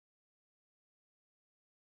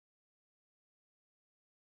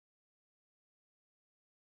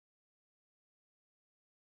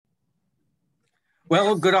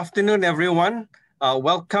Well, good afternoon, everyone.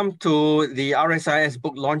 Welcome to the RSIS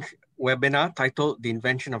book launch webinar titled The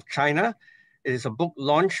Invention of China. It is a book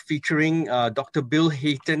launch featuring Dr. Bill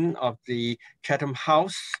Hayton of the Chatham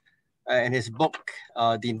House and his book,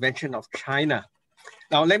 The Invention of China.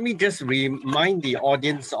 Now, let me just remind the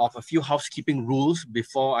audience of a few housekeeping rules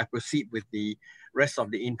before I proceed with the rest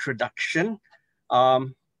of the introduction.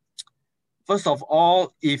 First of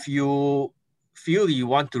all, if you feel you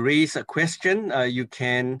want to raise a question, you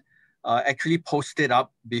can actually post it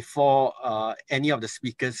up before any of the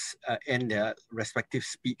speakers end their respective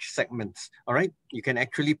speech segments. All right, you can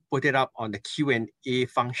actually put it up on the Q&A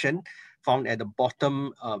function found at the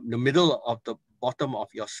bottom, the middle of the bottom of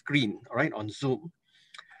your screen, all right, on Zoom.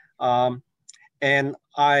 And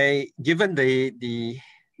given the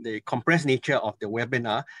compressed nature of the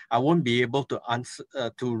webinar, I won't be able to answer,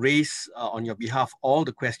 to raise on your behalf all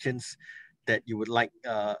the questions that you would like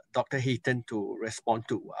Dr. Hayton to respond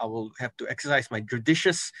to. I will have to exercise my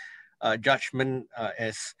judicious judgment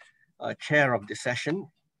as chair of the session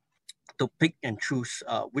to pick and choose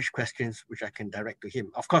which questions which I can direct to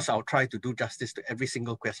him. Of course, I'll try to do justice to every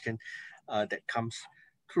single question that comes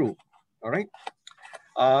through, all right?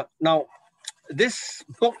 Now, this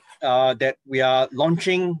book that we are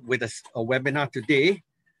launching with a webinar today,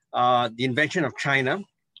 The Invention of China,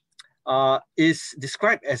 is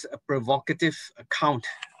described as a provocative account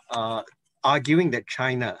arguing that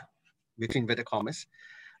China, between inverted commas,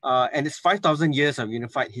 and its 5,000 years of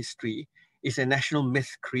unified history is a national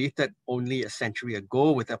myth created only a century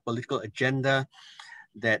ago with a political agenda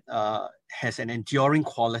that has an enduring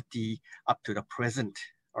quality up to the present,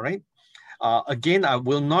 all right? Again, I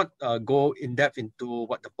will not go in depth into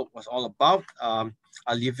what the book was all about.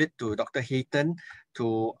 I'll leave it to Dr. Hayton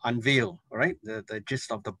to unveil, all right, the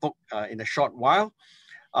gist of the book in a short while.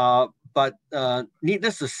 But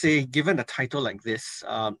needless to say, given a title like this,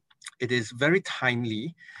 it is very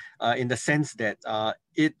timely in the sense that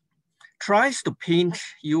it tries to paint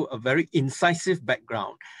you a very incisive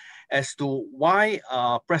background as to why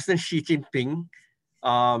President Xi Jinping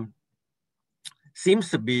seems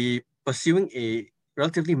to be pursuing a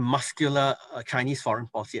relatively muscular Chinese foreign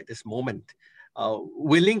policy at this moment,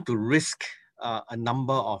 willing to risk a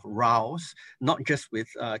number of rows, not just with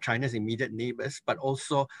China's immediate neighbors, but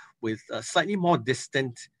also with slightly more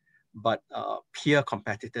distant but peer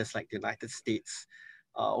competitors like the United States,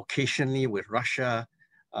 occasionally with Russia,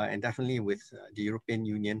 and definitely with the European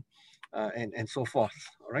Union, and so forth,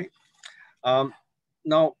 all right?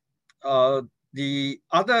 Now, the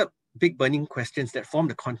other big burning questions that form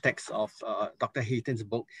the context of Dr. Hayton's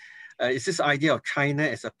book is this idea of China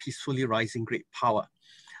as a peacefully rising great power.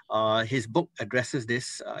 His book addresses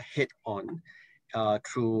this head on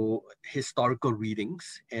through historical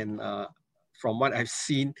readings, and from what I've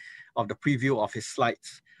seen of the preview of his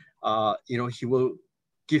slides, you know, he will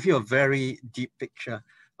give you a very deep picture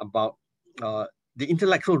about the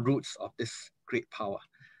intellectual roots of this great power.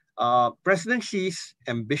 President Xi's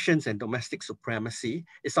ambitions and domestic supremacy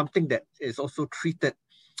is something that is also treated,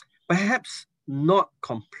 perhaps not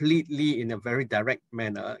completely in a very direct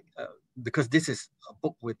manner, because this is a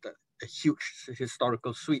book with a huge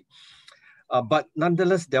historical suite. But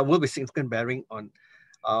nonetheless, there will be significant bearing on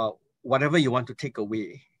whatever you want to take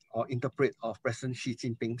away or interpret of President Xi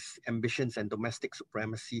Jinping's ambitions and domestic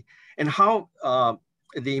supremacy, and how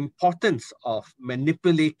the importance of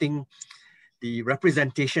manipulating the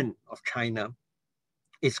representation of China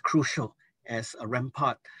is crucial as a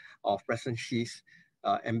rampart of President Xi's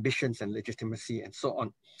ambitions and legitimacy and so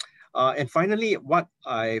on. And finally, what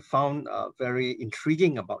I found very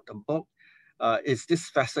intriguing about the book is this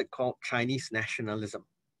facet called Chinese nationalism.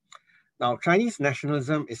 Now, Chinese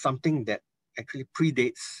nationalism is something that actually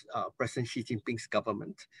predates President Xi Jinping's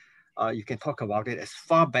government. You can talk about it as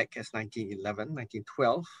far back as 1911,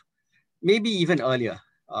 1912, maybe even earlier.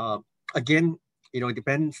 Again, you know,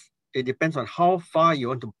 it depends on how far you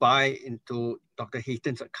want to buy into Dr.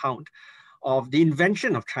 Hayton's account of the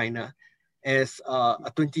invention of China as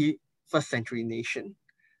a 21st century nation.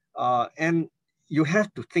 And you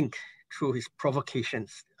have to think through his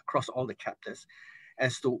provocations across all the chapters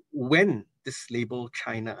as to when this label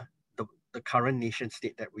China, the current nation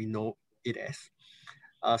state that we know it as,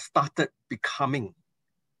 started becoming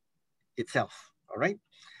itself, all right?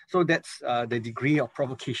 So that's the degree of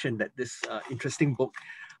provocation that this interesting book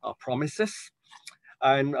promises.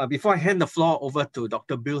 And before I hand the floor over to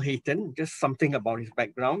Dr. Bill Hayton, just something about his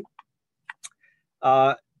background.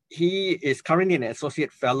 He is currently an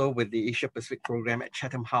associate fellow with the Asia Pacific program at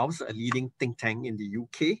Chatham House, a leading think tank in the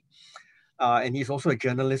UK. And he's also a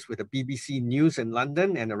journalist with the BBC News in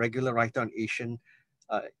London and a regular writer on Asian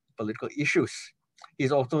political issues.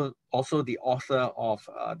 He's also the author of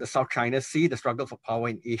The South China Sea, The Struggle for Power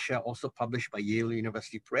in Asia, also published by Yale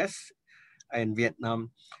University Press, and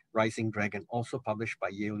Vietnam, Rising Dragon, also published by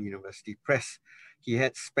Yale University Press. He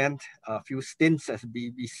had spent a few stints as a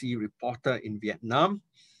BBC reporter in Vietnam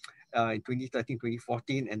in 2013,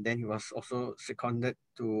 2014, and then he was also seconded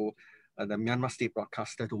to the Myanmar state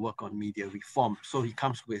broadcaster to work on media reform. So he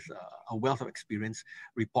comes with a wealth of experience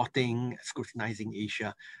reporting, scrutinizing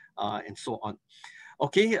Asia, and so on.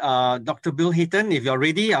 Okay, Dr. Bill Hayton, if you're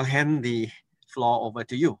ready, I'll hand the floor over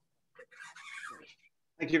to you.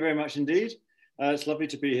 Thank you very much indeed. It's lovely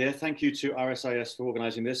to be here. Thank you to RSIS for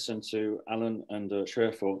organizing this, and to Alan and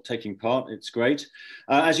Shreya for taking part. It's great.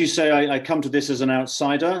 As you say, I come to this as an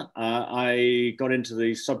outsider. I got into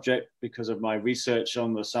the subject because of my research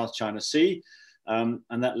on the South China Sea,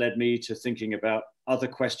 and that led me to thinking about other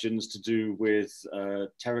questions to do with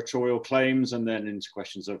territorial claims, and then into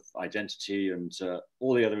questions of identity and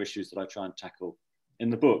all the other issues that I try and tackle in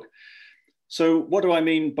the book. So what do I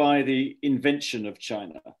mean by the invention of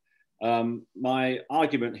China? My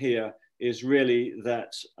argument here is really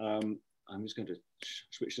that, I'm just going to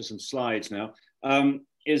switch to some slides now,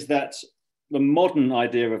 is that the modern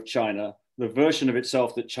idea of China, the version of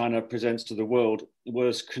itself that China presents to the world,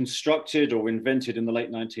 was constructed or invented in the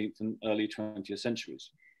late 19th and early 20th centuries.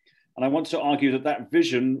 And I want to argue that that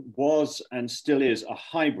vision was and still is a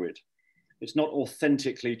hybrid. It's not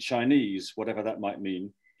authentically Chinese, whatever that might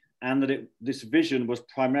mean, and that this vision was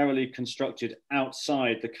primarily constructed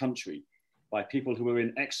outside the country by people who were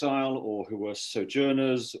in exile or who were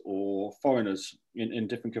sojourners or foreigners in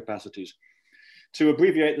different capacities. To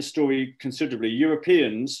abbreviate the story considerably,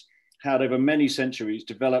 Europeans had over many centuries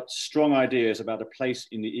developed strong ideas about a place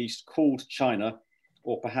in the East called China,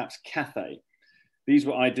 or perhaps Cathay. These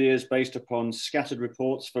were ideas based upon scattered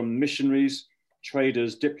reports from missionaries,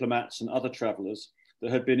 traders, diplomats, and other travelers that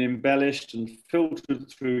had been embellished and filtered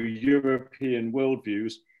through European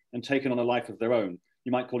worldviews and taken on a life of their own.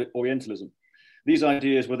 You might call it Orientalism. These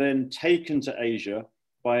ideas were then taken to Asia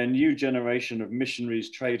by a new generation of missionaries,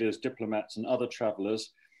 traders, diplomats, and other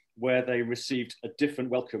travelers, where they received a different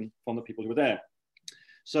welcome from the people who were there.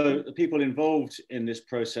 So the people involved in this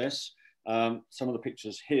process, some of the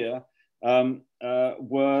pictures here,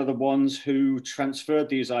 were the ones who transferred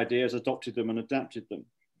these ideas, adopted them, and adapted them.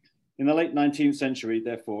 In the late 19th century,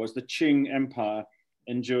 therefore, as the Qing Empire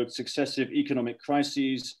endured successive economic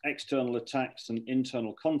crises, external attacks, and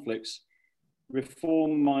internal conflicts,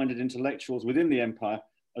 reform-minded intellectuals within the empire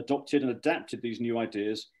adopted and adapted these new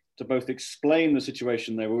ideas to both explain the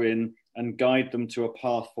situation they were in and guide them to a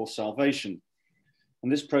path for salvation.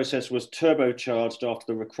 And this process was turbocharged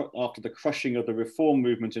after the crushing of the reform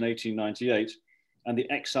movement in 1898 and the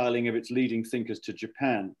exiling of its leading thinkers to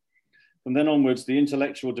Japan. From then onwards, the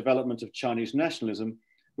intellectual development of Chinese nationalism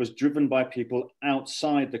was driven by people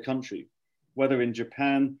outside the country, whether in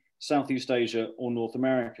Japan, Southeast Asia, or North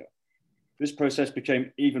America. This process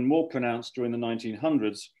became even more pronounced during the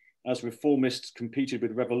 1900s as reformists competed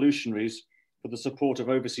with revolutionaries for the support of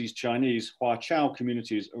overseas Chinese Huachao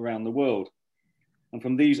communities around the world. And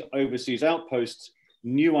from these overseas outposts,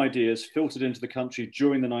 new ideas filtered into the country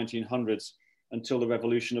during the 1900s until the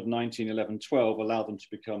revolution of 1911-12 allowed them to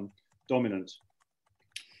become dominant.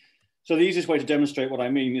 So the easiest way to demonstrate what I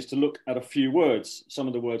mean is to look at a few words, some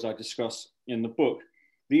of the words I discuss in the book.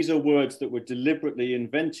 These are words that were deliberately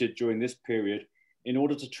invented during this period in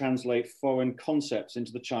order to translate foreign concepts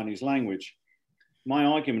into the Chinese language. My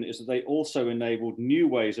argument is that they also enabled new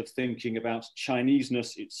ways of thinking about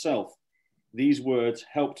Chineseness itself. These words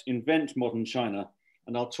helped invent modern China,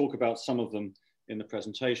 and I'll talk about some of them in the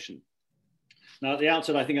presentation. Now, at the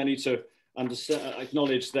outset, I think I need to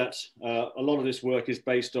acknowledge that a lot of this work is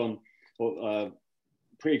based on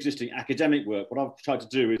pre-existing academic work. What I've tried to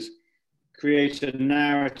do is create a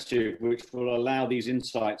narrative which will allow these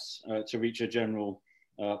insights to reach a general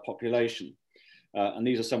population. And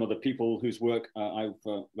these are some of the people whose work I've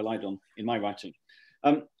relied on in my writing.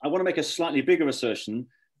 I want to make a slightly bigger assertion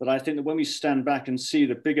that I think that when we stand back and see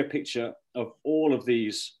the bigger picture of all of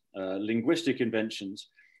these linguistic inventions,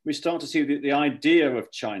 we start to see the idea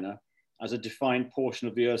of China as a defined portion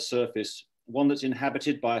of the Earth's surface, one that's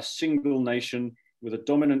inhabited by a single nation with a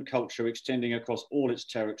dominant culture extending across all its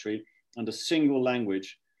territory and a single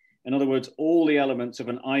language. In other words, all the elements of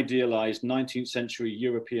an idealized 19th century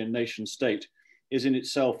European nation state is in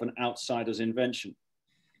itself an outsider's invention.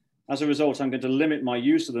 As a result, I'm going to limit my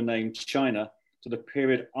use of the name China to the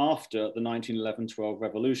period after the 1911-12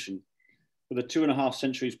 revolution. For the 2.5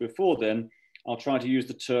 centuries before then, I'll try to use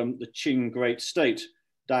the term the Qing Great State,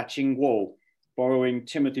 Da Qing Wo, borrowing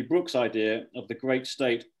Timothy Brooks' idea of the great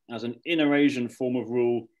state as an inner Asian form of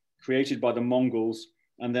rule created by the Mongols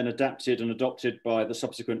and then adapted and adopted by the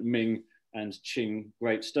subsequent Ming and Qing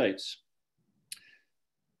great states.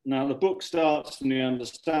 Now, the book starts from the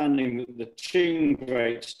understanding that the Qing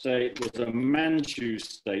great state was a Manchu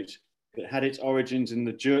state that had its origins in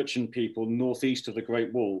the Jurchen people northeast of the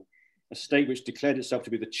Great Wall, a state which declared itself to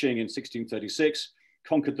be the Qing in 1636,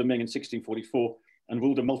 conquered the Ming in 1644, and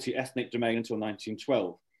ruled a multi-ethnic domain until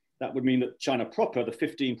 1912. That would mean that China proper, the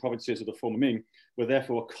 15 provinces of the former Ming, were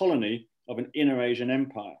therefore a colony of an inner Asian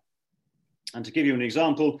empire. And to give you an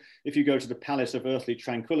example, if you go to the Palace of Earthly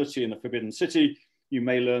Tranquility in the Forbidden City, you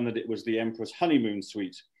may learn that it was the Emperor's honeymoon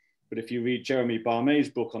suite. But if you read Jeremy Barmay's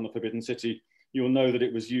book on the Forbidden City, you'll know that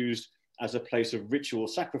it was used as a place of ritual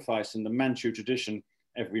sacrifice in the Manchu tradition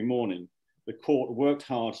every morning. The court worked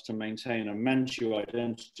hard to maintain a Manchu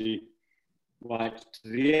identity right to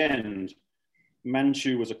the end.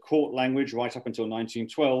 Manchu was a court language right up until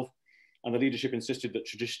 1912, and the leadership insisted that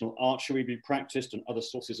traditional archery be practiced and other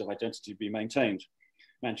sources of identity be maintained.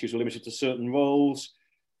 Manchus were limited to certain roles.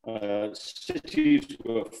 Cities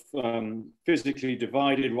were physically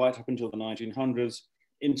divided right up until the 1900s.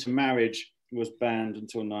 Intermarriage was banned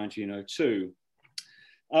until 1902.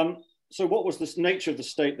 So what was the nature of the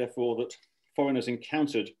state, therefore, that foreigners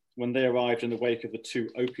encountered when they arrived in the wake of the two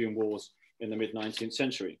opium wars in the mid-19th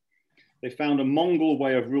century? They found a Mongol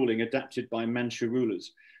way of ruling adapted by Manchu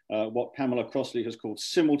rulers, what Pamela Crossley has called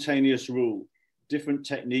simultaneous rule, different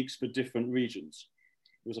techniques for different regions.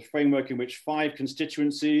 It was a framework in which 5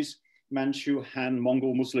 constituencies, Manchu, Han,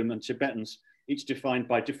 Mongol, Muslim, and Tibetans, each defined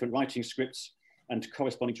by different writing scripts and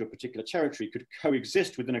corresponding to a particular territory, could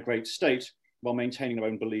coexist within a great state while maintaining their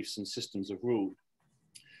own beliefs and systems of rule.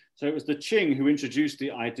 So it was the Qing who introduced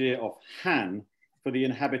the idea of Han for the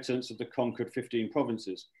inhabitants of the conquered 15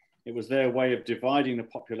 provinces. It was their way of dividing the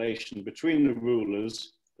population between the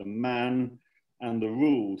rulers, the Man, and the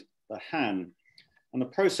ruled, the Han. And the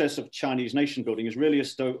process of Chinese nation building is really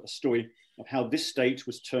a story of how this state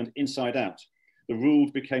was turned inside out. The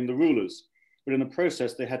ruled became the rulers, but in the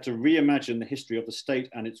process, they had to reimagine the history of the state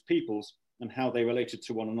and its peoples and how they related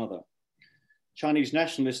to one another. Chinese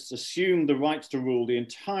nationalists assumed the right to rule the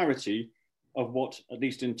entirety of what, at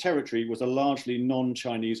least in territory, was a largely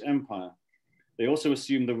non-Chinese empire. They also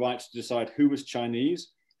assumed the right to decide who was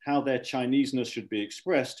Chinese, how their Chineseness should be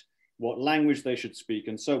expressed, what language they should speak,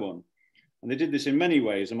 and so on. And they did this in many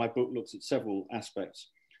ways, and my book looks at several aspects.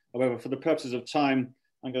 However, for the purposes of time,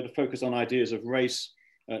 I'm going to focus on ideas of race,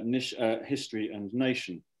 history, and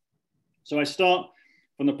nation. So I start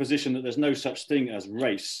from the position that there's no such thing as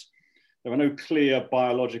race. There are no clear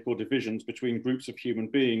biological divisions between groups of human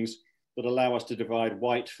beings that allow us to divide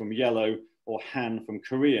white from yellow or Han from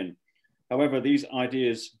Korean. However, these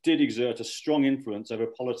ideas did exert a strong influence over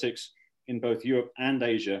politics in both Europe and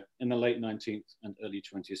Asia in the late 19th and early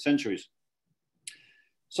 20th centuries.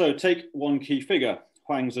 So take one key figure,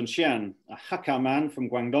 Huang Zhenxian, a Hakka man from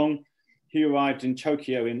Guangdong. He arrived in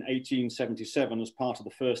Tokyo in 1877 as part of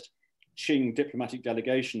the first Qing diplomatic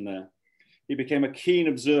delegation there. He became a keen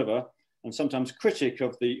observer and sometimes critic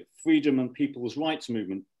of the freedom and people's rights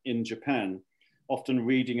movement in Japan, often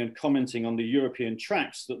reading and commenting on the European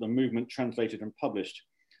tracts that the movement translated and published.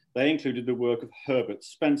 They included the work of Herbert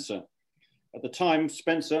Spencer. At the time,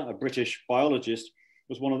 Spencer, a British biologist,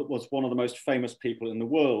 was one of the most famous people in the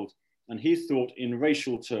world, and he thought in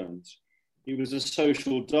racial terms. He was a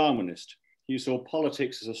social Darwinist. He saw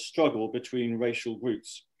politics as a struggle between racial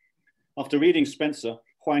groups. After reading Spencer,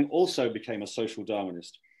 Huang also became a social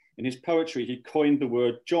Darwinist. In his poetry, he coined the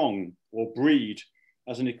word zhong, or breed,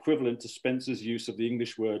 as an equivalent to Spencer's use of the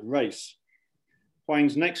English word race.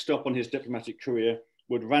 Huang's next stop on his diplomatic career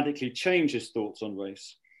would radically change his thoughts on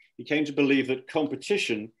race. He came to believe that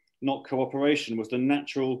competition, not cooperation, was the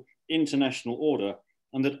natural international order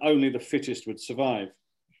and that only the fittest would survive.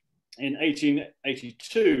 In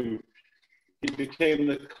 1882, he became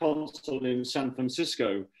the consul in San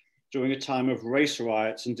Francisco during a time of race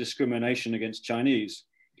riots and discrimination against Chinese.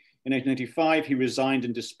 In 1885, he resigned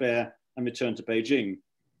in despair and returned to Beijing.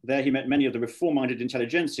 There he met many of the reform-minded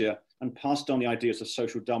intelligentsia and passed on the ideas of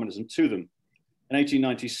social Darwinism to them. In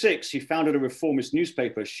 1896, he founded a reformist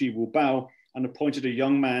newspaper, Shi Wu Bao, and appointed a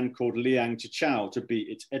young man called Liang Chichao to be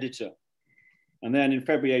its editor. And then in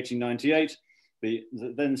February 1898, the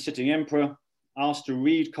then sitting emperor asked to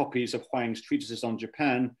read copies of Huang's treatises on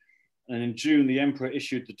Japan. And in June, the emperor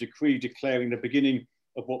issued the decree declaring the beginning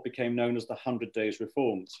of what became known as the 100 Days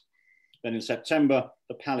Reforms. Then in September,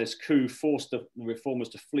 the palace coup forced the reformers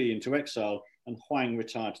to flee into exile, and Huang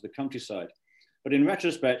retired to the countryside. But in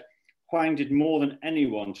retrospect, Huang did more than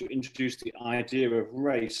anyone to introduce the idea of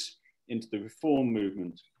race into the reform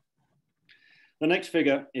movement. The next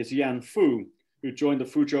figure is Yan Fu, who joined the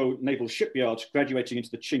Fuzhou Naval Shipyard, graduating into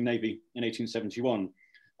the Qing Navy in 1871.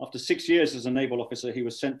 After 6 years as a naval officer, he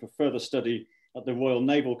was sent for further study at the Royal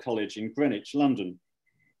Naval College in Greenwich, London.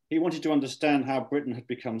 He wanted to understand how Britain had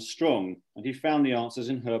become strong, and he found the answers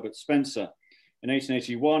in Herbert Spencer. In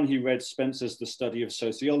 1881, he read Spencer's The Study of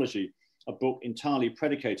Sociology, a book entirely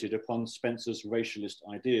predicated upon Spencer's racialist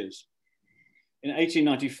ideas. In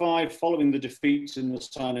 1895, following the defeats in the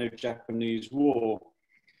Sino-Japanese War,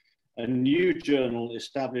 a new journal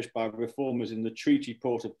established by reformers in the treaty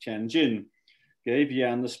port of Tianjin gave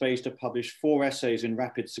Yan the space to publish 4 essays in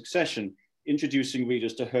rapid succession, introducing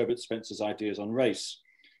readers to Herbert Spencer's ideas on race.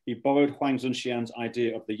 He borrowed Huang Zunxian's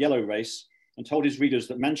idea of the yellow race and told his readers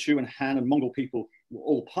that Manchu and Han and Mongol people were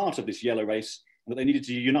all part of this yellow race and that they needed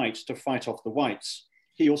to unite to fight off the whites.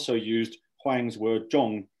 He also used Huang's word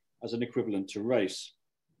zhong as an equivalent to race.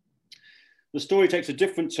 The story takes a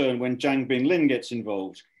different turn when Zhang Binglin gets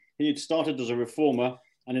involved. He had started as a reformer,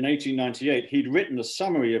 and in 1898, he'd written a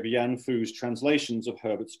summary of Yan Fu's translations of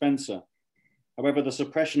Herbert Spencer. However, the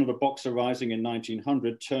suppression of the Boxer Rising in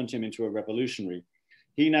 1900 turned him into a revolutionary.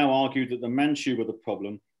 He now argued that the Manchu were the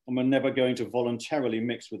problem and were never going to voluntarily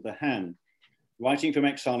mix with the Han. Writing from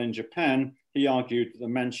exile in Japan, he argued that the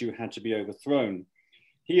Manchu had to be overthrown.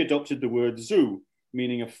 He adopted the word Zhu,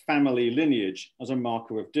 meaning a family lineage, as a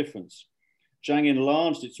marker of difference. Zhang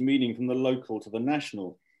enlarged its meaning from the local to the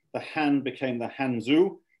national. The Han became the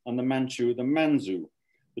Hanzu and the Manchu the Manzu.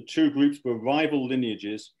 The two groups were rival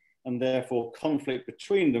lineages, and therefore conflict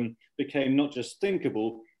between them became not just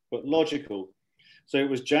thinkable, but logical. So it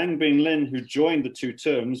was Zhang Binglin who joined the two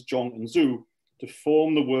terms, Zhong and Zhu, to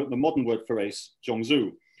form the modern word for race,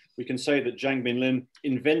 Zhongzhu. We can say that Zhang Binglin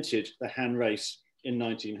invented the Han race in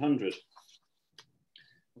 1900.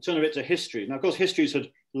 I'll turn a bit to history. Now, of course, histories had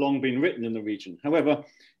long been written in the region. However,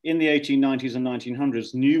 in the 1890s and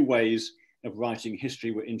 1900s, new ways of writing history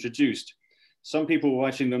were introduced. Some people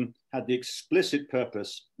writing them had the explicit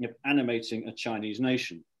purpose of animating a Chinese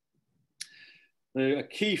nation. A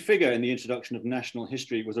key figure in the introduction of national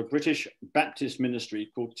history was a British Baptist ministry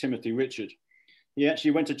called Timothy Richard. He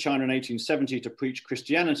actually went to China in 1870 to preach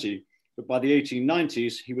Christianity, but by the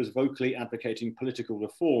 1890s, he was vocally advocating political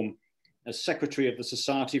reform as secretary of the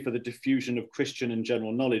Society for the Diffusion of Christian and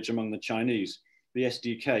General Knowledge among the Chinese, the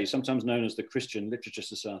SDK, sometimes known as the Christian Literature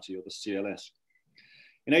Society or the CLS.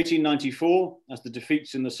 In 1894, as the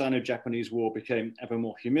defeats in the Sino-Japanese War became ever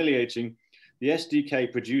more humiliating, the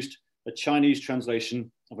SDK produced a Chinese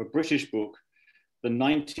translation of a British book, The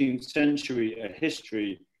 19th Century, A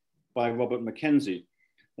History by Robert Mackenzie.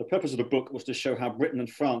 The purpose of the book was to show how Britain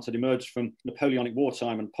and France had emerged from Napoleonic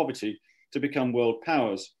wartime and poverty to become world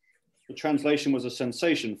powers. The translation was a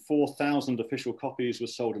sensation. 4,000 official copies were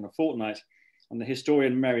sold in a fortnight, and the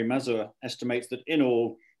historian Mary Mazur estimates that in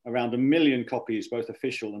all, around 1 million copies, both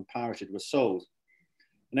official and pirated, were sold.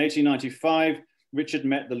 In 1895, Richard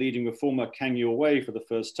met the leading reformer Kang Youwei for the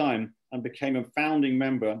first time and became a founding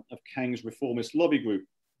member of Kang's reformist lobby group,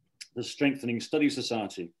 the Strengthening Study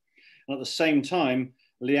Society. And at the same time,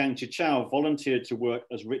 Liang Qichao volunteered to work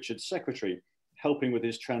as Richard's secretary, helping with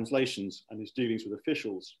his translations and his dealings with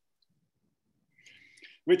officials.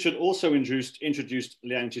 Richard also introduced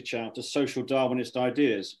Liang Qichao to social Darwinist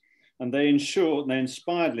ideas, and they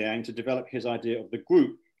inspired Liang to develop his idea of the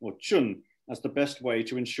group, or chun, as the best way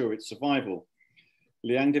to ensure its survival.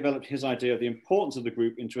 Liang developed his idea of the importance of the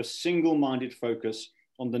group into a single-minded focus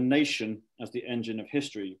on the nation as the engine of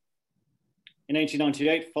history. In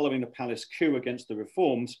 1898, following the palace coup against the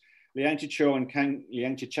reforms, Liang Qichao and Kang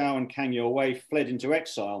Youwei fled into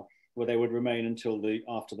exile, where they would remain until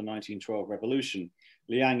after the 1912 revolution.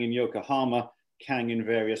 Liang in Yokohama, Kang in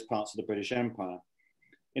various parts of the British Empire.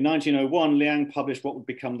 In 1901, Liang published what would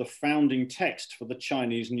become the founding text for the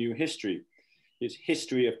Chinese New History, his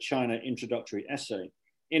History of China introductory essay.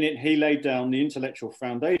 In it, he laid down the intellectual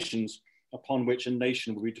foundations upon which a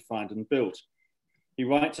nation would be defined and built. He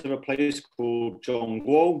writes of a place called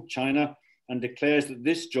Zhongguo, China, and declares that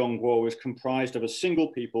this Zhongguo is comprised of a single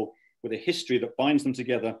people with a history that binds them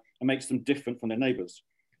together and makes them different from their neighbors.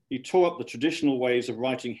 He tore up the traditional ways of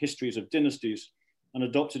writing histories of dynasties and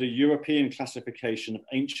adopted a European classification of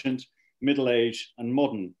ancient, Middle Age, and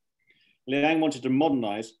modern. Liang wanted to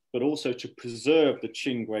modernize, but also to preserve the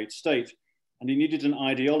Qing Great State, and he needed an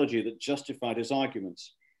ideology that justified his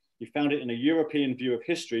arguments. He found it in a European view of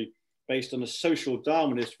history based on a social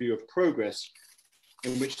Darwinist view of progress,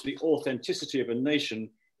 in which the authenticity of a nation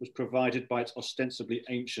was provided by its ostensibly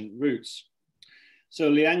ancient roots. So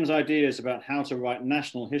Liang's ideas about how to write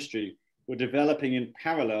national history were developing in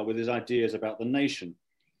parallel with his ideas about the nation.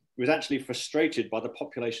 He was actually frustrated by the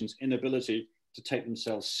population's inability to take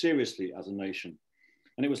themselves seriously as a nation.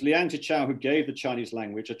 And it was Liang Jichao who gave the Chinese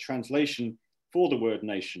language a translation for the word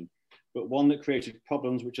nation, but one that created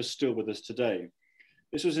problems which are still with us today.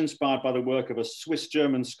 This was inspired by the work of a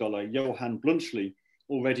Swiss-German scholar, Johann Bluntschli,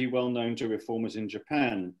 already well known to reformers in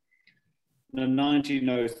Japan. In a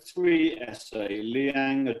 1903 essay,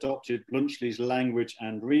 Liang adopted Bluntschli's language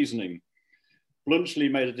and reasoning.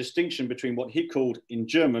 Bluntschli made a distinction between what he called in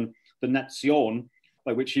German the Nation,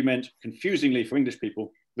 by which he meant, confusingly for English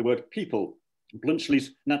people, the word people.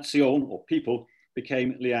 Bluntschli's Nation, or people,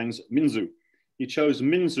 became Liang's Minzu. He chose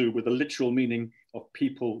Minzu with the literal meaning of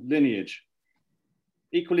people lineage.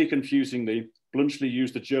 Equally confusingly, Bluntschli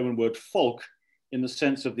used the German word Volk in the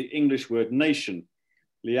sense of the English word nation.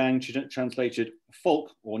 Liang translated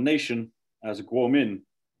folk or nation as Guomin.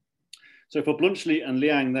 So for Bluntschli and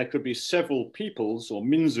Liang, there could be several peoples or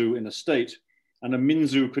Minzu in a state, and a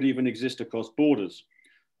Minzu could even exist across borders.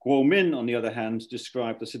 Guomin, on the other hand,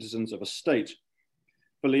 described the citizens of a state.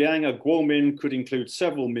 For Liang, a Guomin could include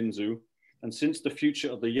several Minzu, and since the future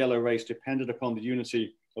of the yellow race depended upon the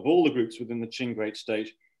unity of all the groups within the Qing Great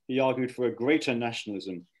State, he argued for a greater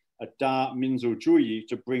nationalism, a Da Minzu Zhuyi,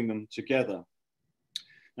 to bring them together.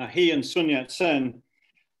 Now, he and Sun Yat-sen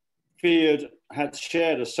had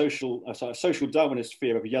shared a social Darwinist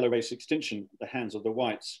fear of yellow race extinction at the hands of the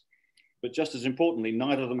whites. But just as importantly,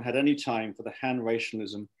 neither of them had any time for the Han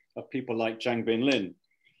racialism of people like Jiang Binlin.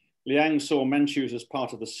 Liang saw Manchus as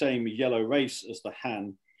part of the same yellow race as the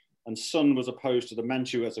Han, and Sun was opposed to the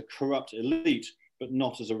Manchu as a corrupt elite, but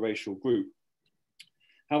not as a racial group.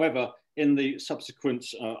 However, in the subsequent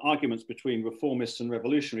arguments between reformists and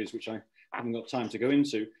revolutionaries, which I haven't got time to go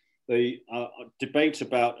into, the debate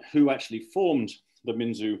about who actually formed the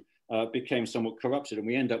Minzu became somewhat corrupted, and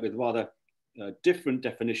we end up with rather different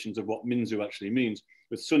definitions of what Minzu actually means,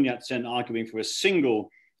 with Sun Yat-sen arguing for a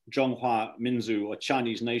single Zhonghua Minzu, or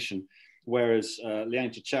Chinese nation, whereas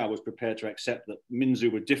Liang Jichao was prepared to accept that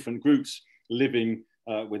Minzu were different groups living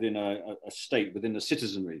within a state, within a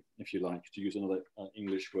citizenry, if you like, to use another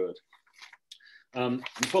English word.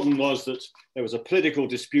 The problem was that there was a political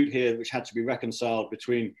dispute here which had to be reconciled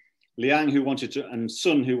between Liang, who wanted to, and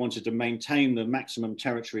Sun, who wanted to maintain the maximum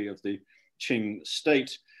territory of the Qing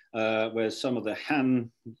state, whereas some of the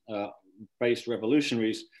Han-based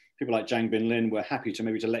revolutionaries, people like Jiang Binlin, were happy to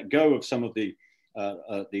maybe to let go of some of the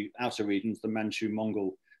outer regions, the Manchu,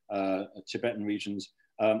 Mongol, Tibetan regions,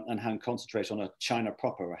 and concentrate on a China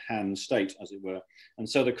proper, a Han state, as it were. And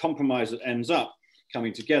so the compromise that ends up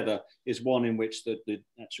coming together is one in which the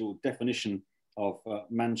actual definition of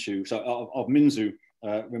Manchu, of Minzu,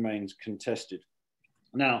 remains contested.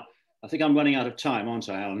 Now, I think I'm running out of time, aren't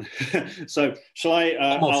I, Alan? So shall I?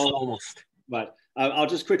 Almost. Right. I'll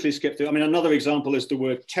just quickly skip through. I mean, another example is the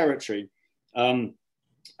word territory. The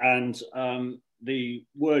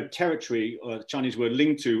word territory, or the Chinese word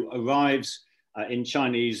lingtu, arrives in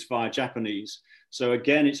Chinese via Japanese. So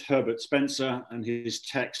again, it's Herbert Spencer and his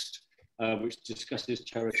text, which discusses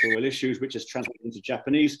territorial issues, which is translated into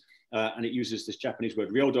Japanese, and it uses this Japanese word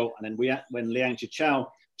ryodo. And then when Liang Jichao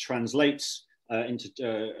translates into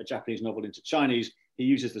a Japanese novel into Chinese, he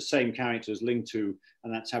uses the same characters, lingtu,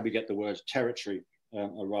 and that's how we get the word territory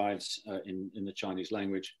arrives in the Chinese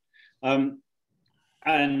language.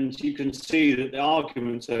 And you can see that the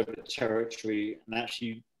arguments over territory and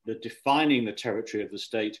actually the defining the territory of the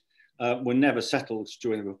state were never settled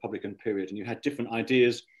during the Republican period. And you had different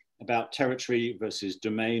ideas about territory versus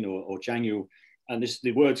domain or jiangyu. And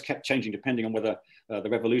the words kept changing depending on whether the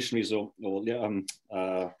revolutionaries or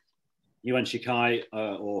Yuan Shikai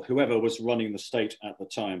or whoever was running the state at the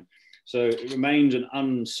time. So it remained an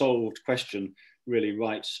unsolved question really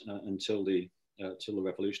right until the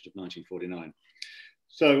revolution of 1949.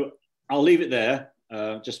 So I'll leave it there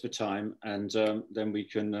just for time, and then we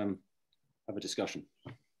can have a discussion.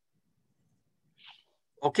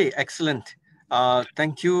 Okay, excellent.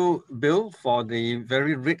 Thank you, Bill, for the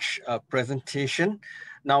very rich presentation.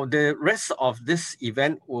 Now, the rest of this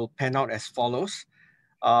event will pan out as follows.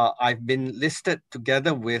 I've been listed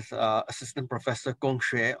together with Assistant Professor Gong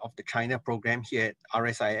Xue of the China program here at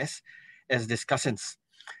RSIS as discussants.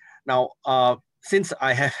 Now, since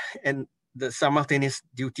I have the simultaneous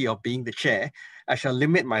duty of being the chair, I shall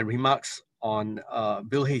limit my remarks on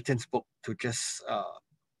Bill Hayton's book to just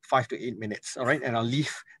 5 to 8 minutes, all right? And I'll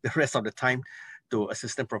leave the rest of the time to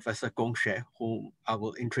Assistant Professor Gong Xue, whom I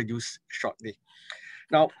will introduce shortly.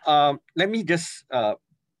 Now, let me just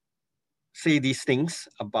say these things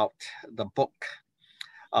about the book.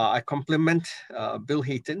 I compliment Bill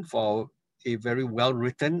Hayton for a very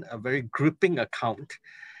well-written, a very gripping account,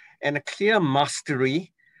 and a clear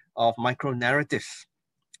mastery of micro-narratives.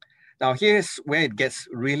 Now, here's where it gets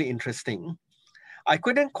really interesting. I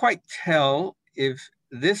couldn't quite tell if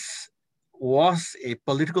this was a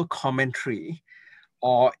political commentary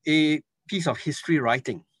or a piece of history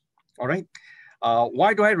writing, all right?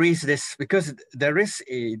 Why do I raise this? Because there is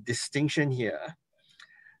a distinction here.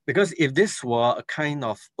 Because if this were a kind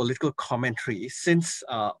of political commentary, since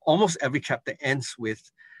almost every chapter ends with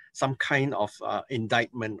some kind of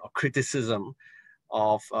indictment or criticism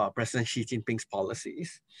of President Xi Jinping's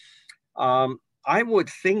policies, I would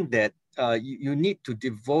think that you need to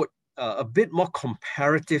devote a bit more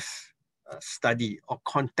comparative study or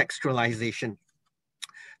contextualization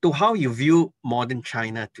to how you view modern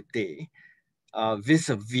China today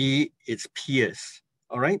vis-a-vis its peers,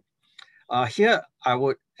 all right? Here, I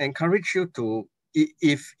would encourage you to,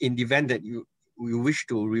 if in the event that you wish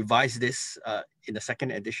to revise this in the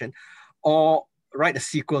second edition or write a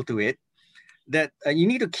sequel to it, that you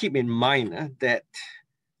need to keep in mind that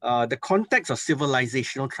the context of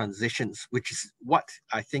civilizational transitions, which is what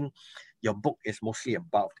I think your book is mostly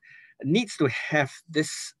about, needs to have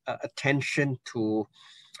this attention to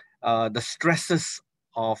the stresses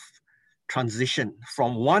of transition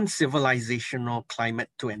from one civilizational climate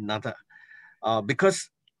to another. Because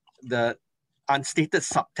the unstated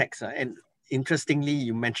subtext, and interestingly,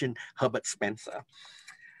 you mentioned Herbert Spencer,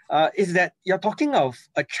 is that you're talking of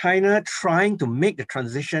a China trying to make the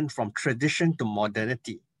transition from tradition to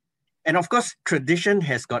modernity. And of course, tradition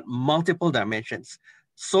has got multiple dimensions.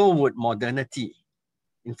 So would modernity.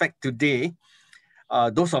 In fact, today,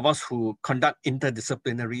 those of us who conduct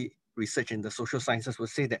interdisciplinary research in the social sciences will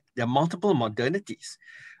say that there are multiple modernities,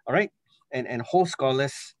 all right? And whole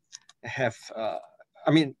scholars have,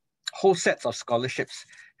 whole sets of scholarships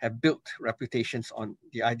have built reputations on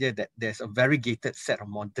the idea that there's a variegated set of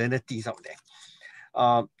modernities out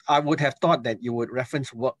there. I would have thought that you would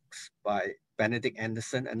reference works by Benedict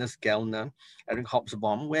Anderson, Ernest Gellner, Eric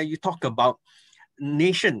Hobsbawm, where you talk about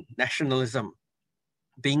nationalism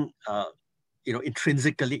being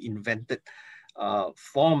intrinsically invented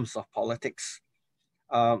forms of politics.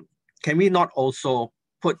 Can we not also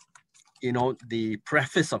put the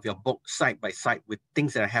preface of your book side by side with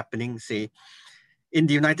things that are happening, say, in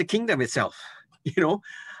the United Kingdom itself?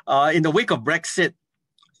 In the wake of Brexit,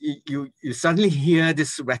 you suddenly hear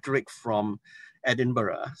this rhetoric from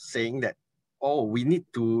Edinburgh saying that, oh, we need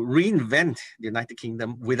to reinvent the United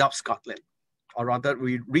Kingdom without Scotland, or rather,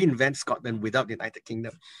 we reinvent Scotland without the United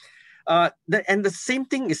Kingdom. And the same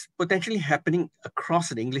thing is potentially happening across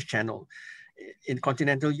the English Channel in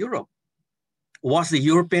continental Europe. Was the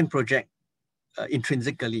European project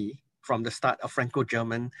intrinsically from the start a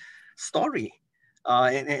Franco-German story,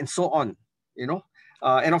 and so on,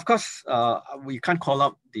 and of course, we can't call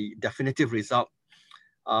out the definitive result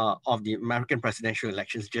of the American presidential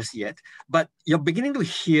elections just yet, but you're beginning to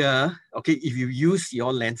hear, okay, if you use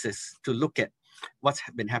your lenses to look at what's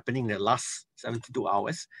been happening in the last 72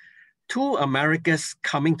 hours, two Americas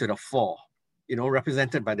coming to the fore,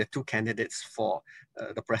 represented by the two candidates for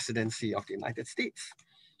the presidency of the United States.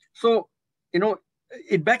 So,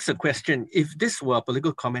 it begs the question, if this were a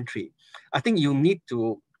political commentary, I think you need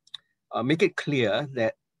to make it clear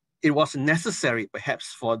that it was necessary,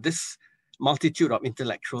 perhaps, for this multitude of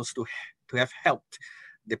intellectuals to have helped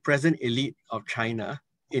the present elite of China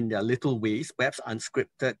in their little ways, perhaps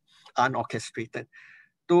unscripted, unorchestrated,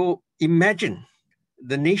 to imagine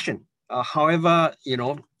the nation, however,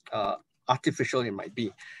 artificial it might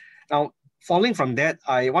be. Now, following from that,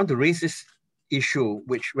 I want to raise this issue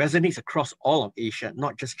which resonates across all of Asia,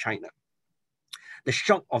 not just China. The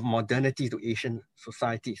shock of modernity to Asian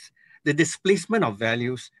societies. The displacement of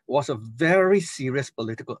values was a very serious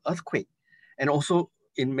political earthquake, and also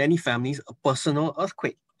in many families, a personal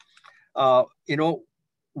earthquake.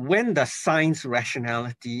 When the science,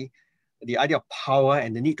 rationality, the idea of power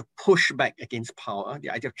and the need to push back against power, the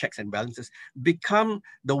idea of checks and balances, become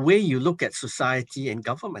the way you look at society and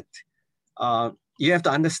government. You have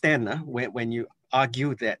to understand when you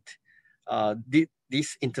argue that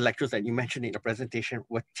these intellectuals that you mentioned in the presentation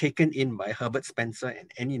were taken in by Herbert Spencer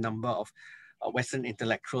and any number of Western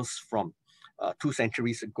intellectuals from 2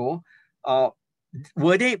 centuries ago,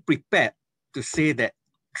 were they prepared to say that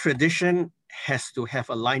tradition has to have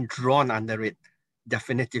a line drawn under it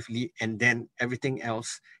definitively, and then everything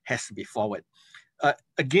else has to be forward?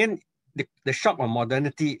 Again, the shock of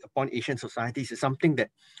modernity upon Asian societies is something that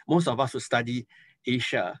most of us who study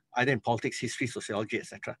Asia, either in politics, history, sociology,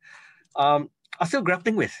 etc., are still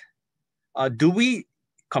grappling with. Do we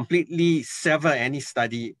completely sever any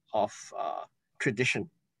study of tradition?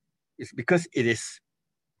 It's because it is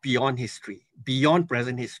beyond history, beyond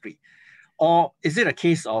present history? Or is it a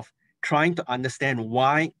case of trying to understand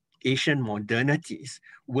why Asian modernities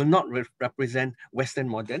will not represent Western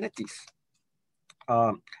modernities.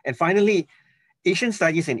 And finally, Asian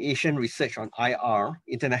studies and Asian research on IR,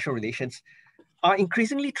 international relations, are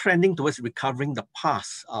increasingly trending towards recovering the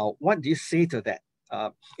past. What do you say to that?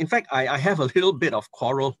 In fact, I have a little bit of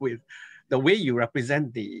quarrel with the way you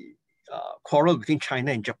represent the quarrel between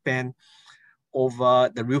China and Japan over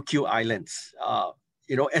the Ryukyu Islands.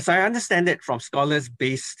 As I understand it from scholars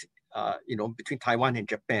based, between Taiwan and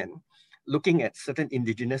Japan, looking at certain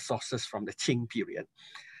indigenous sources from the Qing period,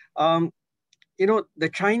 the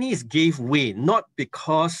Chinese gave way not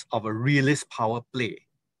because of a realist power play,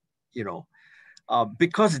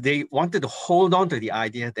 because they wanted to hold on to the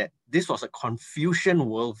idea that this was a Confucian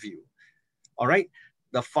worldview. All right,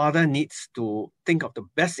 the father needs to think of the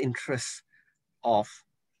best interests of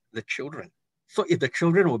the children. So if the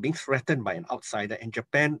children were being threatened by an outsider, and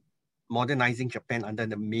Japan, modernizing Japan under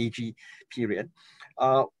the Meiji period,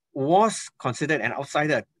 was considered an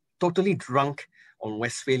outsider, totally drunk on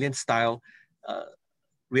Westphalian style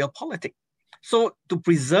realpolitik. So to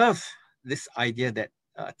preserve this idea that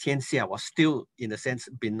Tianxia was still, in a sense,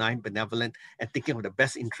 benign, benevolent, and thinking of the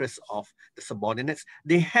best interests of the subordinates,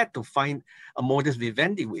 they had to find a modus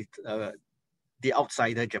vivendi with the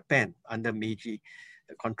outsider Japan under Meiji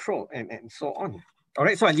control, and so on. All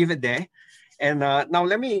right, so I leave it there. And now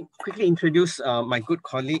let me quickly introduce my good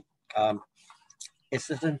colleague,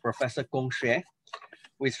 Assistant Professor Gong Xue,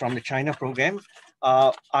 who is from the China program.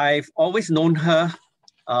 I've always known her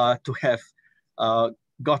to have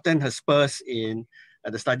gotten her spurs in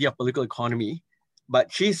the study of political economy,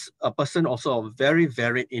 but she's a person also of very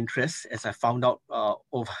varied interests, as I found out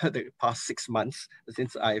over the past 6 months,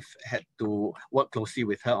 since I've had to work closely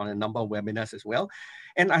with her on a number of webinars as well.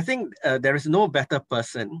 And I think there is no better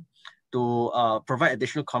person to provide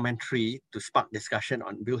additional commentary to spark discussion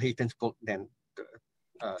on Bill Hayton's book than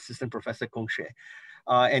Assistant Professor Gong Xue.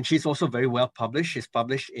 And she's also very well published. She's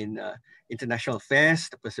published in International Affairs,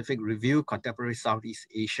 the Pacific Review, Contemporary Southeast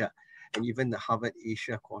Asia, and even the Harvard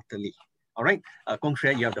Asia Quarterly. All right, Gong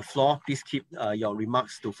Xue, you have the floor. Please keep your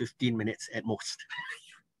remarks to 15 minutes at most.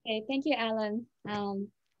 Okay, thank you, Alan.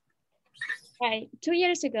 Right, 2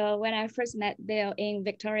 years ago, when I first met Bill in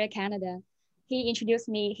Victoria, Canada, he introduced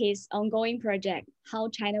me his ongoing project, How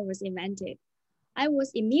China Was Invented. I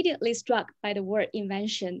was immediately struck by the word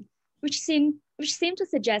invention, which seemed to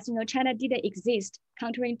suggest, China didn't exist,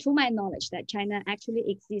 contrary to my knowledge that China actually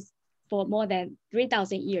exists for more than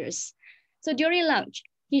 3,000 years. So during lunch,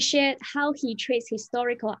 he shared how he traced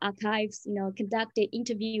historical archives, conducted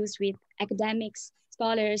interviews with academics,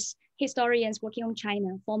 scholars, historians working on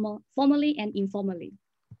China, formally and informally.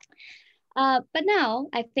 But now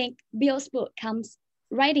I think Bill's book comes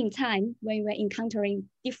right in time when we're encountering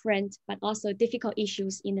different but also difficult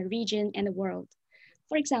issues in the region and the world.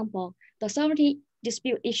 For example, the sovereignty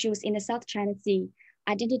dispute issues in the South China Sea,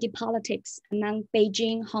 identity politics among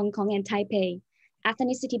Beijing, Hong Kong, and Taipei,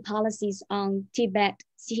 ethnicity policies on Tibet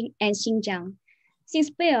and Xinjiang. Since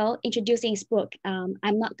Bill introducing his book, I'm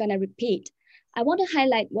not gonna repeat. I want to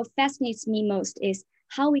highlight what fascinates me most is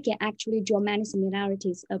how we can actually draw many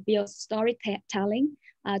similarities of Bill's storytelling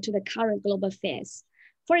to the current global affairs.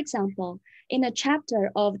 For example, in a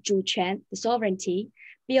chapter of Zhuquan, the sovereignty,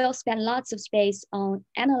 Bill spent lots of space on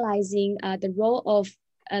analyzing the role of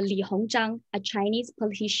Li Hongzhang, a Chinese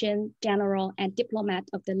politician, general, and diplomat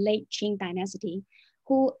of the late Qing dynasty,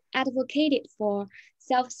 who advocated for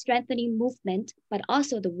self-strengthening movement, but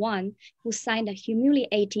also the one who signed the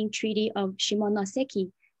humiliating Treaty of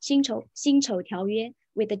Shimonoseki, 辛丑条约,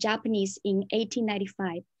 with the Japanese in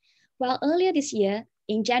 1895. While earlier this year,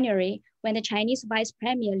 in January, when the Chinese Vice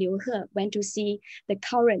Premier Liu He went to see the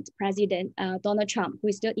current president, Donald Trump, who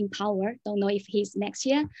is still in power, don't know if he's next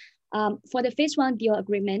year, for the phase 1 deal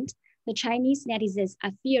agreement, the Chinese netizens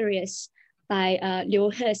are furious by Liu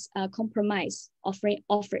He's compromise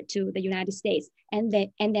offered to the United States. And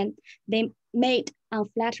then they made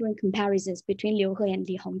unflattering comparisons between Liu He and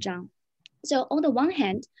Li Hongzhang. So on the one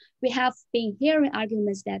hand, we have been hearing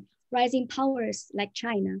arguments that rising powers like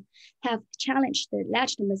China have challenged the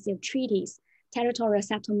legitimacy of treaties, territorial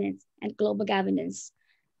settlements, and global governance.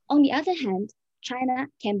 On the other hand, China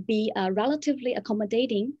can be relatively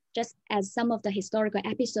accommodating, just as some of the historical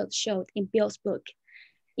episodes showed in Bill's book.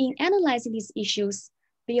 In analyzing these issues,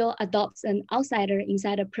 Bill adopts an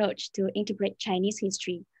outsider-insider approach to interpret Chinese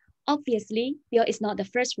history. Obviously, Bill is not the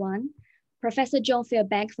first one. Professor John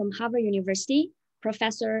Fairbank from Harvard University,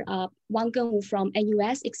 Professor Wang Gengwu from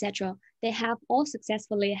NUS, etc., they have all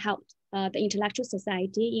successfully helped the intellectual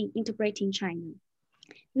society in interpreting China.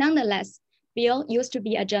 Nonetheless, Bill used to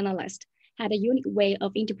be a journalist, had a unique way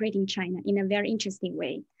of interpreting China in a very interesting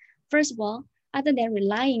way. First of all, other than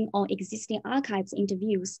relying on existing archives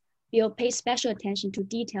interviews, Bill paid special attention to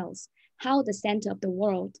details, how the center of the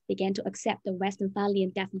world began to accept the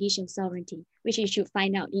Westphalian definition of sovereignty, which you should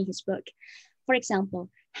find out in his book. For example,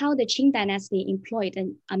 how the Qing dynasty employed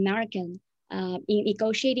an American in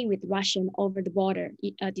negotiating with Russian over the border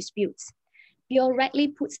disputes. Bill rightly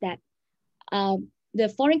puts that the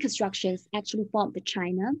foreign constructions actually formed the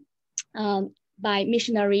China by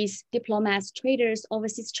missionaries, diplomats, traders,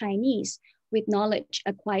 overseas Chinese with knowledge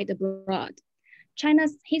acquired abroad.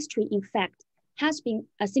 China's history, in fact, has been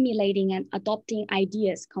assimilating and adopting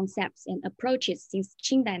ideas, concepts, and approaches since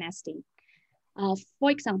Qing dynasty. For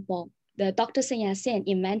example, the Dr. Sun Yat-sen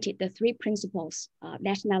invented the three principles,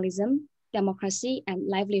 nationalism, democracy, and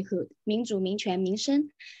livelihood, 民主、民权、民生.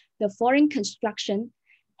 The foreign construction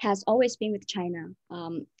has always been with China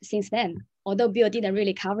since then, although Bill didn't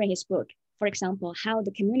really cover in his book. For example, how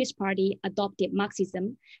the Communist Party adopted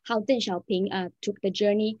Marxism, how Deng Xiaoping took the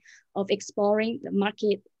journey of exploring the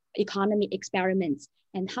market economy experiments,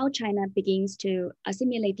 and how China begins to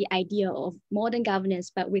assimilate the idea of modern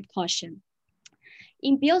governance, but with caution.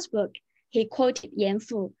 In Bill's book, he quoted Yan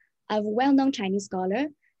Fu, a well-known Chinese scholar,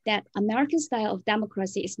 that American style of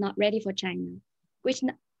democracy is not ready for China, which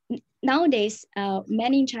nowadays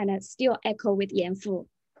many in China still echo with Yan Fu.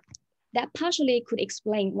 That partially could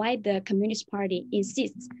explain why the Communist Party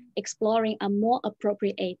insists exploring a more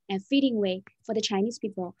appropriate and fitting way for the Chinese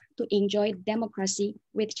people to enjoy democracy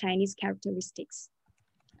with Chinese characteristics.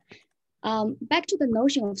 Back to the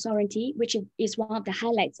notion of sovereignty, which is one of the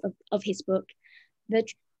highlights of his book. The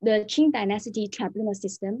Qing dynasty tribunal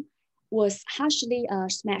system was harshly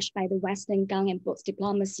smashed by the Western gun and books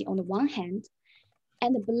diplomacy on the one hand,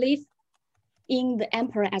 and the belief in the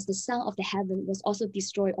emperor as the son of the heaven was also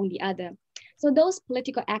destroyed on the other. So those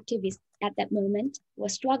political activists at that moment were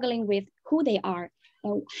struggling with who they are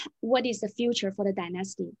and what is the future for the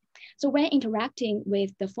dynasty. So when interacting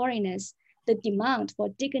with the foreigners, the demand for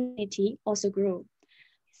dignity also grew.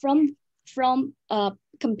 From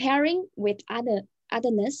comparing with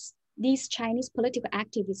otherness, these Chinese political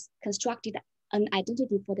activists constructed an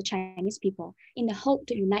identity for the Chinese people in the hope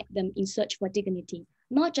to unite them in search for dignity,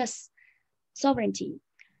 not just sovereignty.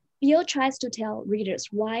 Bill tries to tell readers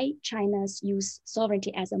why China's use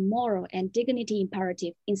sovereignty as a moral and dignity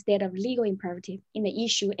imperative instead of legal imperative in the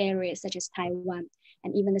issue areas such as Taiwan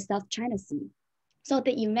and even the South China Sea. So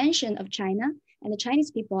the invention of China and the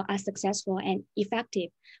Chinese people are successful and effective.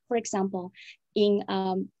 For example, in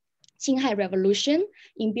Qinghai Revolution,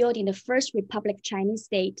 in building the first Republic Chinese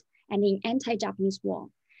state, and in anti-Japanese war.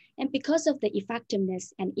 And because of the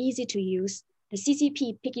effectiveness and easy to use, the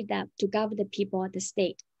CCP picked it up to govern the people, the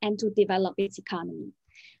state, and to develop its economy.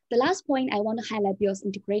 The last point I want to highlight Bill's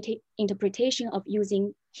interpretation of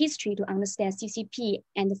using history to understand CCP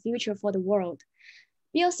and the future for the world.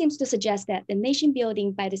 Bill seems to suggest that the nation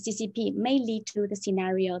building by the CCP may lead to the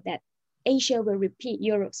scenario that Asia will repeat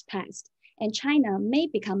Europe's past and China may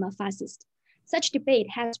become a fascist. Such debate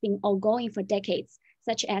has been ongoing for decades,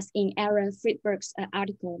 such as in Aaron Friedberg's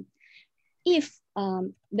article. If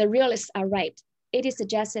the realists are right, it is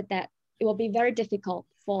suggested that it will be very difficult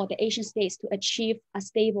for the Asian states to achieve a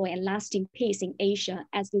stable and lasting peace in Asia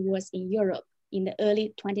as it was in Europe in the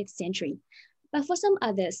early 20th century. But for some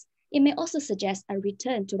others, it may also suggest a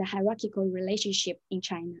return to the hierarchical relationship in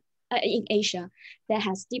Asia that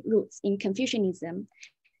has deep roots in Confucianism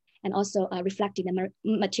and also reflecting the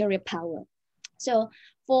material power. So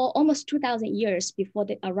for almost 2,000 years before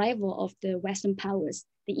the arrival of the Western powers,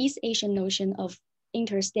 the East Asian notion of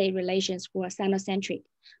interstate relations were Sino-centric.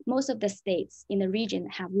 Most of the states in the region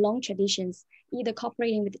have long traditions, either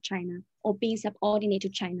cooperating with China or being subordinate to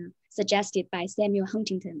China, suggested by Samuel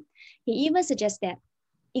Huntington. He even suggests that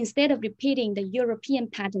instead of repeating the European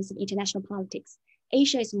patterns of international politics,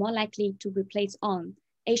 Asia is more likely to replace on.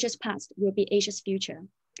 Asia's past will be Asia's future.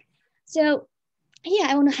 So here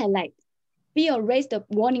I want to highlight, Bill raised the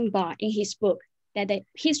warning bar in his book that the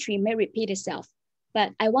history may repeat itself,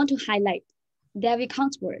 but I want to highlight David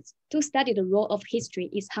Kahn's words. To study the role of history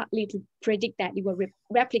is hardly to predict that it will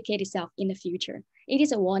replicate itself in the future. It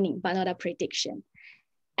is a warning, but not a prediction.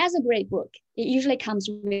 As a great book, it usually comes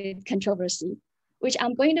with controversy, which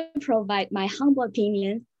I'm going to provide my humble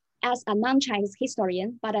opinion as a non-Chinese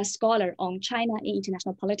historian, but a scholar on China in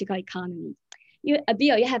international political economy.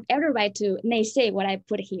 Bill, you have every right to naysay what I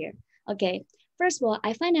put here. Okay, first of all,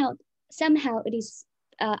 I find out somehow it is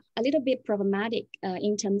a little bit problematic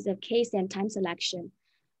in terms of case and time selection.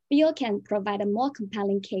 Bill can provide a more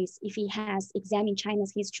compelling case if he has examined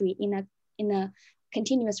China's history in a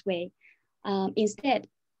continuous way. Instead,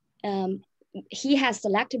 he has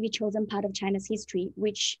selectively chosen part of China's history,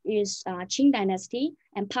 which is Qing dynasty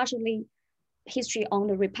and partially history on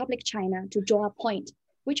the Republic China to draw a point,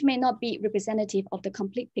 which may not be representative of the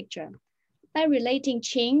complete picture. By relating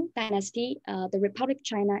Qing dynasty, the Republic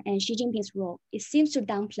China, and Xi Jinping's role, it seems to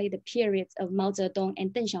downplay the periods of Mao Zedong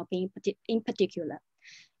and Deng Xiaoping in particular.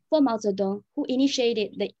 For Mao Zedong, who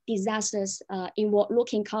initiated the disastrous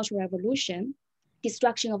inward-looking Cultural Revolution,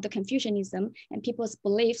 destruction of the Confucianism and people's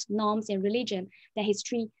beliefs, norms, and religion that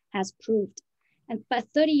history has proved. But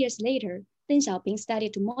 30 years later, Deng Xiaoping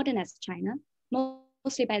started to modernize China,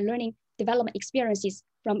 mostly by learning development experiences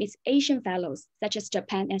from its Asian fellows, such as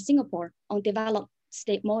Japan and Singapore, on developed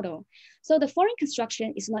state model. So the foreign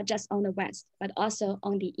construction is not just on the West, but also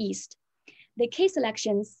on the East. The case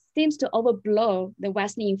selection seems to overblow the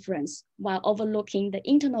Western influence while overlooking the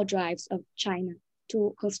internal drives of China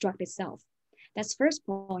to construct itself. That's first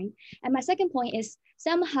point. And my second point is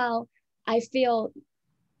somehow I feel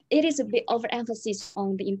it is a bit overemphasis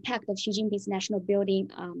on the impact of Xi Jinping's national building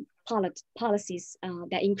policies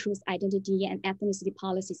that includes identity and ethnicity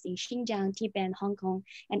policies in Xinjiang, Tibet, Hong Kong,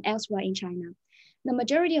 and elsewhere in China. The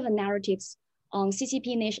majority of the narratives on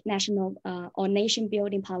CCP national or nation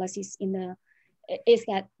building policies is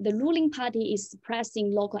that the ruling party is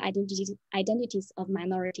suppressing local identities of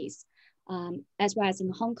minorities, as well as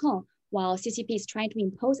in Hong Kong, while CCP is trying to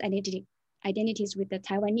impose identities with the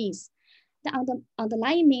Taiwanese. The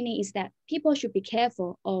underlying meaning is that people should be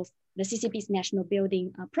careful of the CCP's national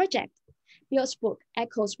building project. Bill's book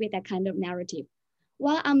echoes with that kind of narrative.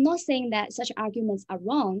 While I'm not saying that such arguments are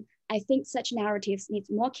wrong, I think such narratives need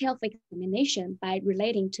more careful examination by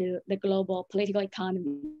relating to the global political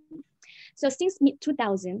economy. So since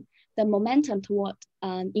mid-2000, the momentum toward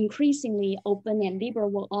an increasingly open and liberal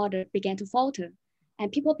world order began to falter,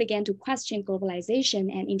 and people began to question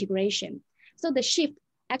globalization and integration. So the shift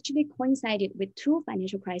actually coincided with two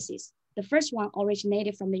financial crises. The first one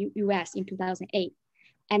originated from the US in 2008,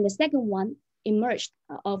 and the second one emerged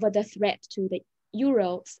over the threat to the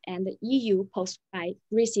Euro and the EU posed by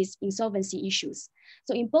RSIS insolvency issues.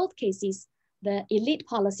 So in both cases, the elite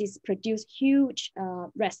policies produced huge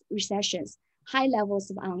recessions, high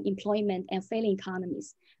levels of unemployment and failing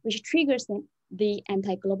economies, which triggers the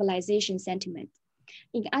anti-globalization sentiment.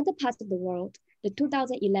 In other parts of the world, the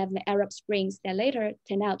 2011 Arab Springs that later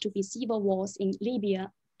turned out to be civil wars in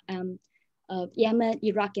Libya, Yemen,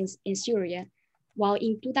 Iraq, and Syria, while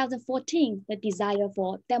in 2014, the desire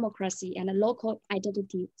for democracy and a local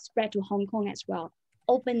identity spread to Hong Kong as well,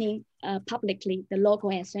 opening publicly the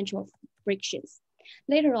local and central frictions.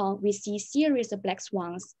 Later on, we see a series of black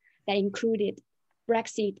swans that included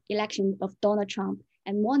Brexit, election of Donald Trump,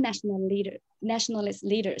 and more nationalist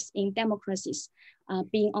leaders in democracies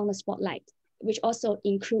being on the spotlight, which also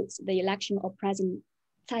includes the election of President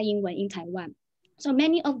Tsai Ing-wen in Taiwan. So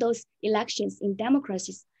many of those elections in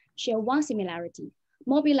democracies share one similarity: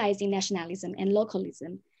 mobilizing nationalism and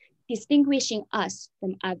localism, distinguishing us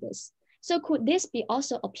from others. So could this be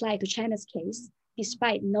also applied to China's case,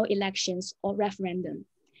 despite no elections or referendum?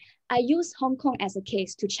 I use Hong Kong as a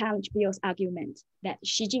case to challenge Bill's argument that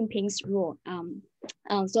Xi Jinping's rule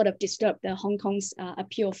sort of disturbed the Hong Kong's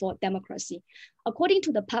appeal for democracy. According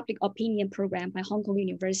to the public opinion program by Hong Kong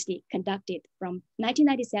University conducted from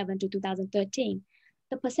 1997 to 2013,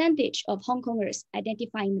 the percentage of Hong Kongers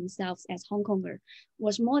identifying themselves as Hong Konger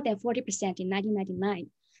was more than 40% in 1999,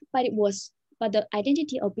 but the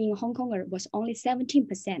identity of being Hong Konger was only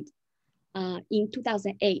 17% in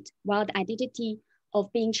 2008, while the identity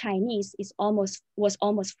of being Chinese was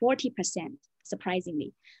almost 40%,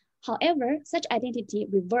 surprisingly. However, such identity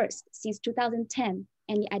reversed since 2010,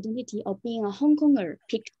 and the identity of being a Hong Konger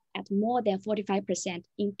peaked at more than 45%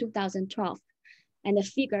 in 2012, and the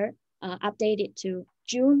figure updated to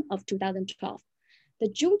June of 2012. The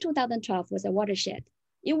June 2012 was a watershed.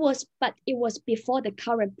 It was before the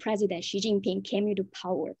current president Xi Jinping came into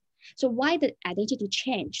power. So why the identity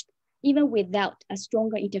changed, even without a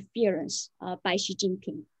stronger interference by Xi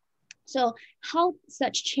Jinping? So how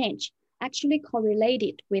such change actually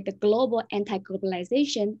correlated with the global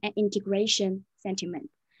anti-globalization and integration sentiment.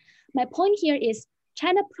 My point here is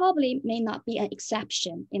China probably may not be an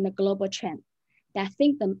exception in the global trend that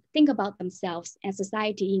think about themselves and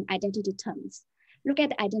society in identity terms. Look at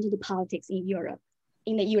the identity politics in Europe.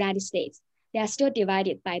 In the United States, they are still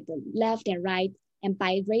divided by the left and right and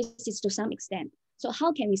by races to some extent. So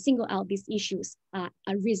how can we single out these issues a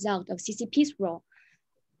result of CCP's role,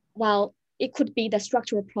 while it could be the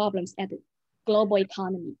structural problems at the global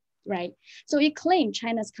economy, right? So it claimed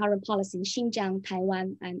China's current policy in Xinjiang,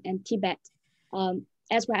 Taiwan, and Tibet,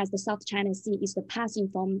 as well as the South China Sea, is the past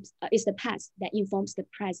that informs the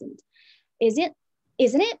present. Isn't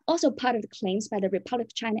it also part of the claims by the Republic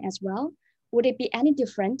of China as well? Would it be any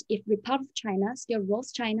different if Republic of China still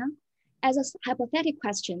rules China? As a hypothetical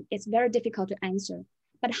question, it's very difficult to answer.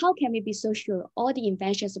 But how can we be so sure all the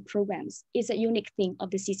inventions of programs is a unique thing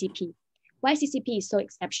of the CCP? Why CCP is so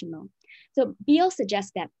exceptional? So Bill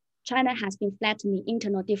suggests that China has been flattening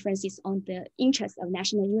internal differences on the interest of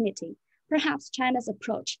national unity. Perhaps China's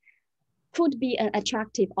approach could be an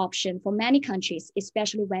attractive option for many countries,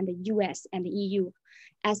 especially when the US and the EU,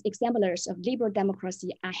 as exemplars of liberal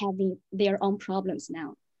democracy, are having their own problems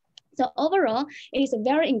now. So overall, it is a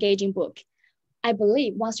very engaging book. I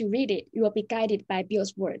believe once you read it, you will be guided by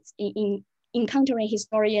Bill's words in encountering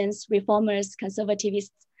historians, reformers,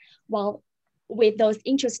 conservativists, while with those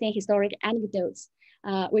interesting historic anecdotes,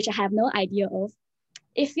 which I have no idea of.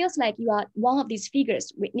 It feels like you are one of these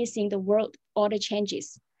figures witnessing the world order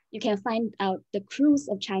changes. You can find out the cruise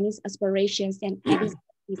of Chinese aspirations and ideas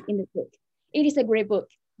in the book. It is a great book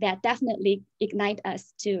that definitely ignites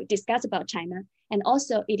us to discuss about China. And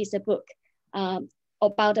also it is a book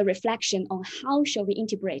about a reflection on how shall we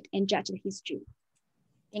integrate and judge the history.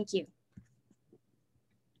 Thank you.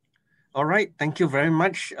 All right, thank you very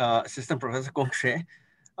much, Assistant Professor Gong Xue.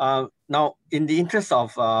 Now, in the interest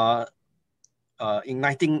of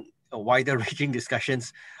igniting wider reaching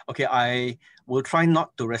discussions, okay, I will try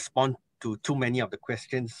not to respond to too many of the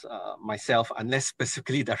questions myself, unless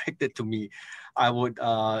specifically directed to me. I would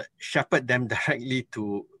shepherd them directly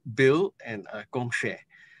to Bill and Gong Xue.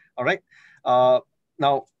 All right.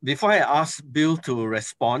 Now, before I ask Bill to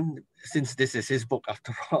respond, since this is his book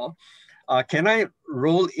after all, can I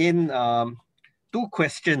roll in two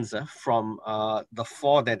questions from the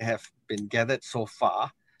four that have been gathered so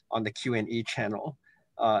far on the Q&A channel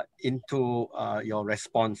into your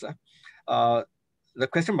response? The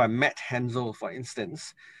question by Matt Hansel, for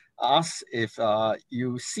instance, asks if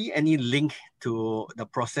you see any link to the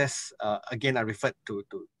process. Again, I referred to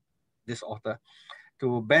this author,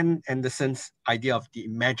 to Ben Anderson's idea of the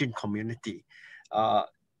imagined community.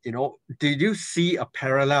 You know, did you see a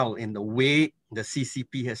parallel in the way the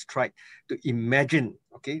CCP has tried to imagine,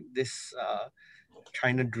 okay, this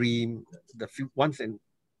China dream, the once and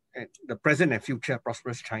the present and future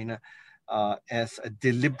prosperous China as a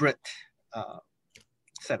deliberate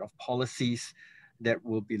set of policies that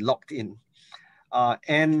will be locked in?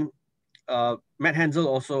 And Matt Hansel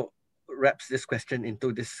also wraps this question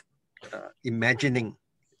into this imagining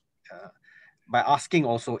by asking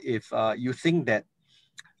also if you think that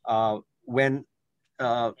when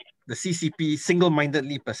the CCP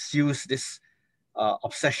single-mindedly pursues this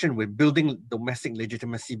obsession with building domestic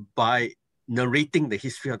legitimacy by narrating the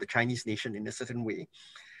history of the Chinese nation in a certain way,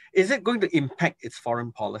 is it going to impact its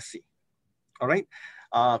foreign policy? All right.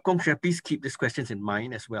 Gong Xue, please keep these questions in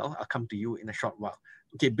mind as well. I'll come to you in a short while.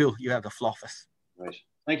 Okay, Bill, you have the floor first. Right.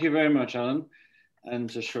 Thank you very much, Alan. And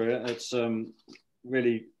to Shreya, it's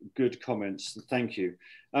really good comments. Thank you.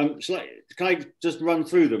 Can I just run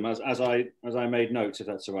through them as I made notes, if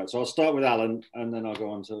that's all right? So I'll start with Alan, and then I'll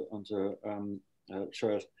go on to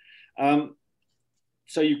Shreya.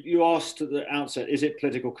 So you asked at the outset, is it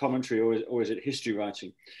political commentary or is it history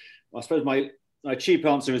writing? Well, I suppose my cheap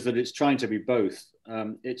answer is that it's trying to be both.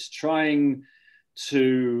 It's trying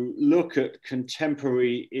to look at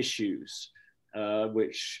contemporary issues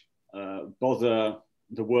which bother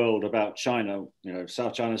the world about China. You know,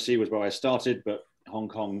 South China Sea was where I started, but Hong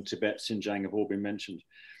Kong, Tibet, Xinjiang have all been mentioned,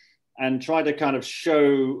 and try to kind of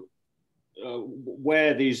show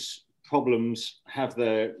where these problems have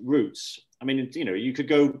their roots. I mean, you know, you could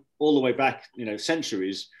go all the way back, you know,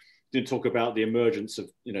 centuries to talk about the emergence of,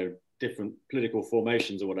 you know, different political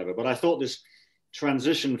formations or whatever. But I thought this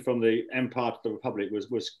transition from the empire to the republic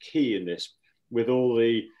was key in this, with all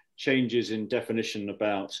the changes in definition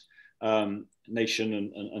about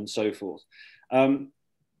nation and so forth.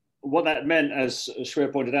 What that meant, as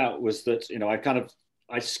Shreya pointed out, was that, you know,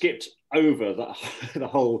 I skipped over the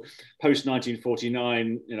whole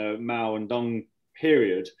post-1949, you know, Mao and Deng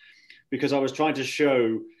period, because I was trying to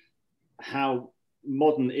show how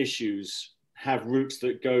modern issues have roots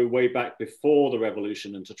that go way back before the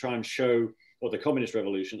revolution, and to try and show, or the communist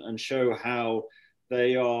revolution, and show how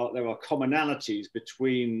there are commonalities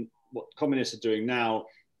between what communists are doing now,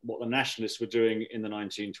 what the nationalists were doing in the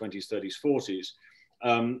 1920s, 30s,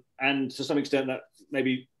 40s. And to some extent that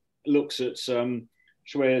maybe looks at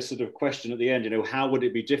Shreya's sort of question at the end, you know, how would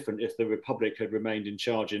it be different if the Republic had remained in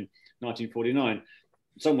charge in 1949?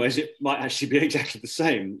 In some ways, it might actually be exactly the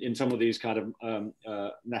same in some of these kind of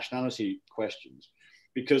nationality questions,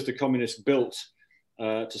 because the communists built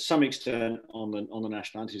to some extent on the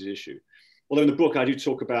nationalities issue. Although in the book, I do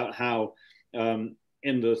talk about how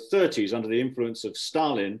in the 30s under the influence of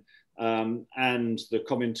Stalin and the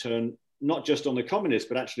Comintern, not just on the communists,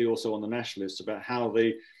 but actually also on the nationalists, about how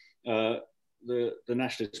the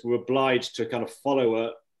nationalists were obliged to kind of follow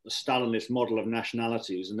a Stalinist model of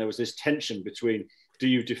nationalities. And there was this tension between, do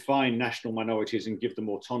you define national minorities and give them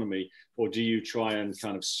autonomy, or do you try and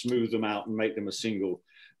kind of smooth them out and make them a single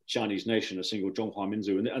Chinese nation, a single Zhonghua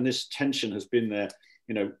Minzu? And this tension has been there,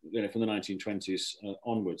 from the 1920s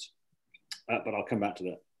onwards. But I'll come back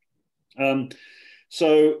to that.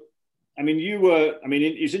 So, I mean,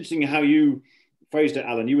 it's interesting how you phrased it,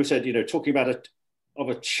 Alan. You were said, talking about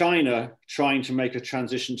a China trying to make a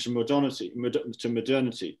transition to modernity,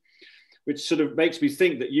 which sort of makes me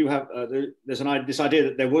think that you have this idea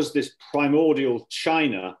that there was this primordial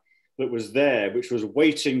China that was there, which was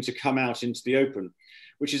waiting to come out into the open,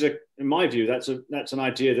 which is, in my view, that's an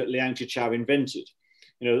idea that Liang Qichao invented.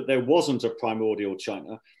 That there wasn't a primordial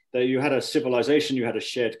China. That you had a civilization, you had a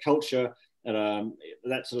shared culture,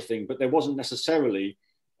 that sort of thing, but there wasn't necessarily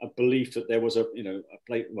a belief that there was a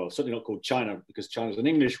place, well, certainly not called China, because China is an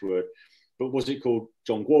English word, but was it called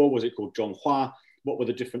Zhongguo? Was it called Zhonghua? What were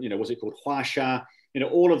the different, was it called Huaxia?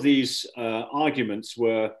 All of these arguments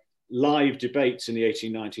were live debates in the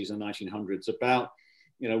 1890s and 1900s about,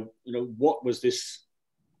 what was this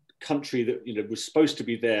country that, was supposed to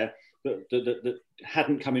be there that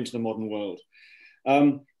hadn't come into the modern world.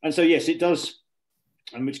 And so, yes, it does,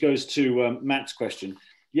 and which goes to Matt's question.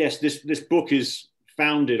 Yes, this book is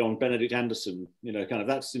founded on Benedict Anderson,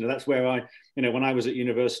 that's where I, when I was at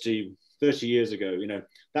university 30 years ago,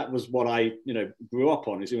 that was what I, grew up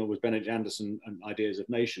on, was Benedict Anderson and Ideas of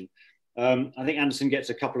Nation. I think Anderson gets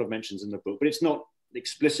a couple of mentions in the book, but it's not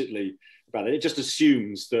explicitly about it. It just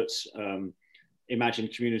assumes that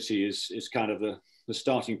imagined community is kind of the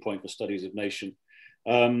starting point for studies of nation.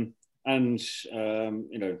 Gellner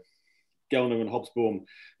and Hobsbawm,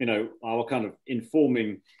 are kind of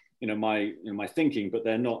informing, my thinking, but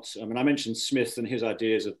they're not. I mean, I mentioned Smith and his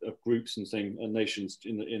ideas of groups and nations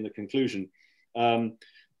in the conclusion.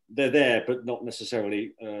 They're there, but not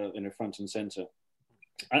necessarily front and center.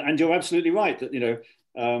 And you're absolutely right that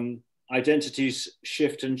identities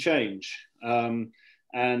shift and change.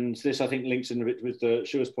 And this, I think, links in with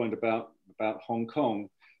Shua's point about Hong Kong.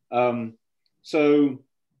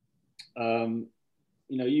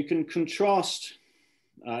 You can contrast,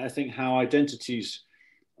 I think, how identities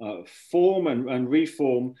form and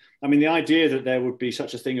reform. I mean, the idea that there would be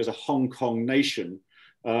such a thing as a Hong Kong nation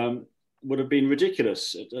would have been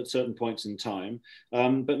ridiculous at certain points in time.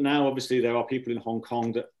 But now, obviously, there are people in Hong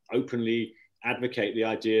Kong that openly advocate the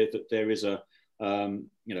idea that there is a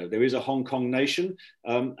Hong Kong nation,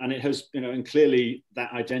 and it has, and clearly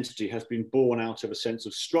that identity has been born out of a sense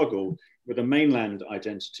of struggle with a mainland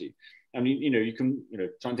identity. I mean, you can,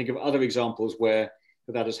 try and think of other examples where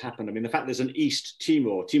that has happened. I mean, the fact there's an East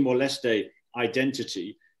Timor-Leste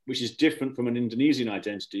identity, which is different from an Indonesian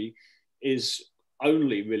identity, is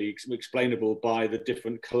only really explainable by the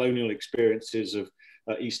different colonial experiences of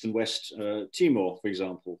East and West Timor, for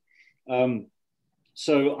example.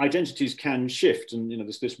 So identities can shift, and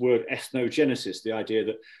there's this word ethnogenesis, the idea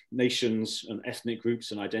that nations and ethnic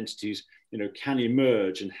groups and identities, can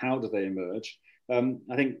emerge, and how do they emerge?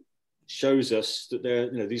 I think shows us that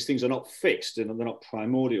these things are not fixed and they're not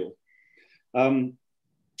primordial. And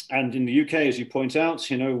in the UK, as you point out,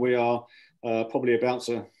 we are probably about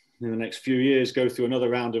to, in the next few years, go through another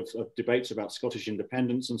round of debates about Scottish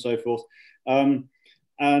independence and so forth. And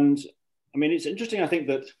I mean, it's interesting, I think,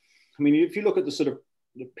 that, I mean, if you look at the sort of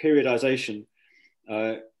the periodization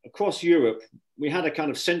across Europe, we had a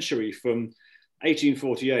kind of century from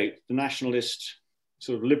 1848, the nationalist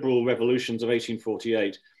sort of liberal revolutions of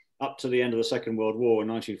 1848, up to the end of the Second World War in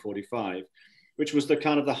 1945, which was the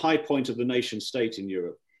kind of the high point of the nation state in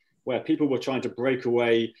Europe, where people were trying to break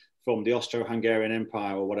away from the Austro-Hungarian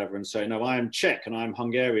Empire or whatever and say, no, I am Czech and I'm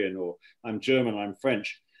Hungarian, or I'm German, I'm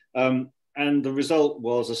French. And the result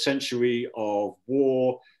was a century of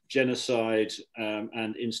war, genocide,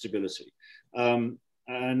 and instability. And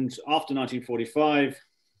after 1945,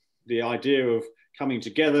 the idea of coming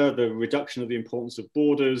together, the reduction of the importance of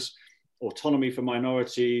borders, autonomy for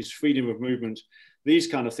minorities, freedom of movement, these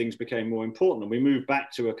kind of things became more important. And we moved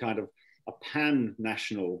back to a kind of a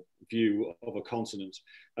pan-national view of a continent,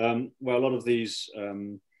 where a lot of these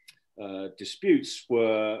disputes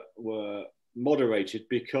were moderated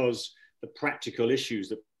because the practical issues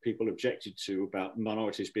that people objected to about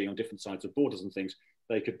minorities being on different sides of borders and things,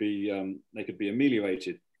 they could be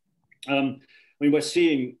ameliorated. I mean, we're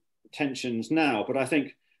seeing tensions now, but I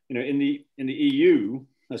think, in the EU,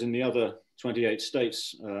 as in the other 28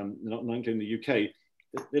 states, not including the UK,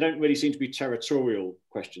 they don't really seem to be territorial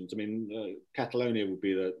questions. I mean, Catalonia would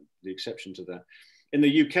be the exception to that. In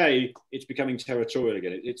the UK, it's becoming territorial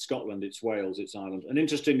again. It's Scotland, it's Wales, it's Ireland. And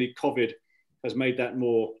interestingly, COVID has made that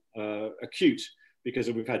more acute because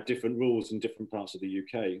we've had different rules in different parts of the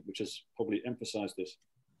UK, which has probably emphasized this.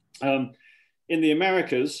 In the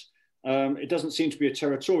Americas, it doesn't seem to be a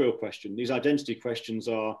territorial question. These identity questions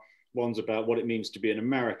are ones about what it means to be an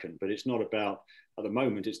American, but it's not about, at the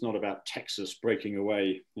moment, it's not about Texas breaking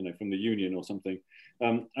away, from the Union or something.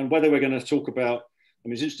 And whether we're going to talk about, I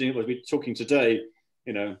mean, it's interesting, as we're talking today,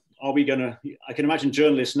 are we going to, I can imagine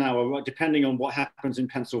journalists now, depending on what happens in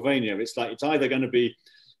Pennsylvania, it's like, it's either going to be,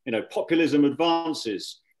 populism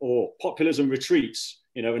advances or populism retreats,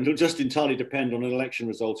 and it'll just entirely depend on an election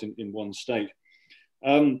result in one state.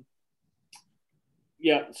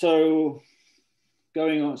 Yeah, so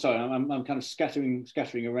going on, sorry, I'm kind of scattering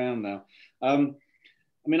around now. I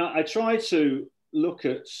mean, I try to look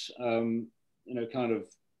at, kind of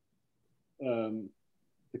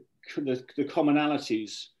the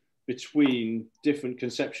commonalities between different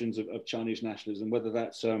conceptions of Chinese nationalism, whether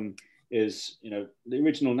that's is the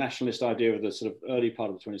original nationalist idea of the sort of early part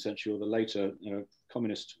of the 20th century or the later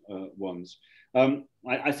communist ones.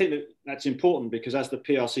 I think that's important because as the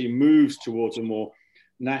PRC moves towards a more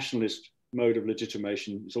nationalist mode of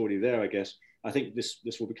legitimation, it's already there, I guess. I think this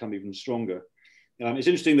will become even stronger. It's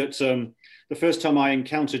interesting that the first time I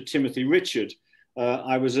encountered Timothy Richard,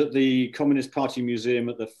 I was at the Communist Party Museum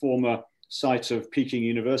at the former site of Peking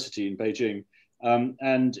University in Beijing.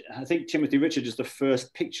 And I think Timothy Richard is the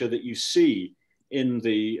first picture that you see in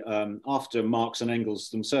the, after Marx and Engels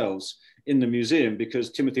themselves in the museum,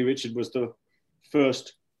 because Timothy Richard was the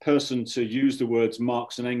first person to use the words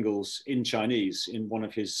Marx and Engels in Chinese in one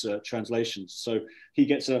of his translations. So he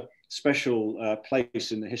gets a special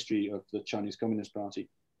place in the history of the Chinese Communist Party.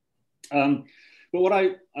 But what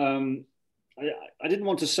I didn't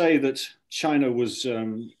want to say that China was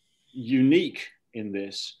unique in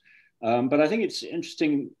this, but I think it's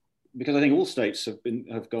interesting because I think all states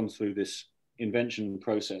have gone through this invention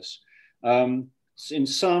process. In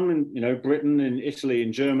some, Britain, in Italy,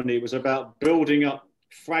 in Germany, it was about building up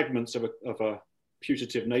fragments of a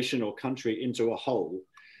putative nation or country into a whole.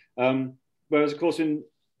 Whereas, of course, in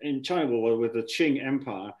China, with the Qing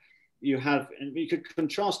Empire, you could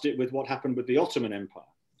contrast it with what happened with the Ottoman Empire.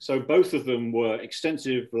 So both of them were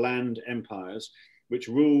extensive land empires, which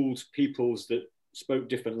ruled peoples that spoke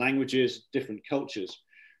different languages, different cultures.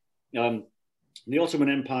 The Ottoman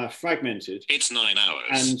Empire fragmented. It's 9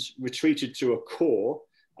 hours. And retreated to a core,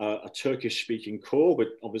 a Turkish-speaking core, with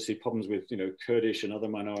obviously problems with Kurdish and other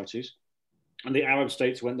minorities. And the Arab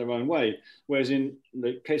states went their own way. Whereas in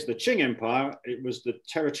the case of the Qing Empire, it was the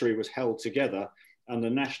territory was held together, and the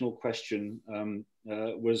national question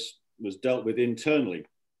was dealt with internally.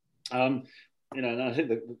 And I think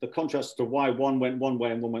the contrast to why one went one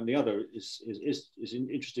way and one went the other is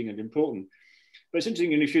interesting and important. But it's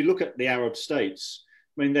interesting, and if you look at the Arab states,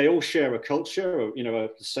 I mean, they all share a culture, or,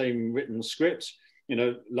 the same written script,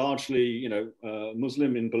 largely,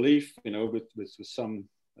 Muslim in belief, with some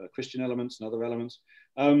Christian elements and other elements.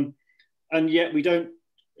 And yet we don't,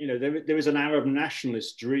 there is an Arab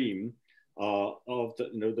nationalist dream of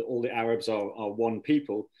that all the Arabs are one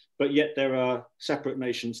people, but yet there are separate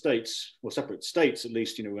nation states, or separate states at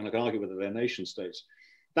least, we're not going to argue whether they're nation states.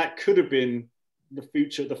 That could have been the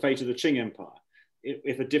fate of the Qing Empire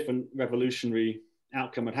if a different revolutionary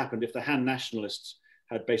outcome had happened, if the Han nationalists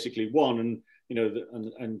had basically won and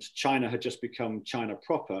and China had just become China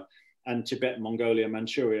proper, and Tibet, Mongolia,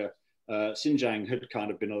 Manchuria, Xinjiang had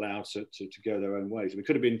kind of been allowed to go their own ways. We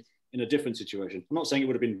could have been in a different situation. I'm not saying it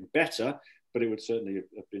would have been better, but it would certainly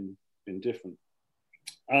have been different.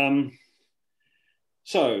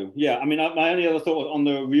 So yeah, I mean, my only other thought on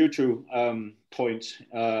the Ryukyu point,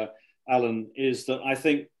 Alan, is that I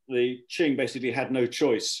think the Qing basically had no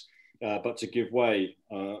choice but to give way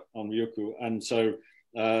on Ryukyu, and so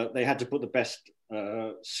they had to put the best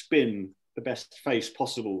spin, the best face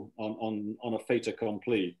possible on a fait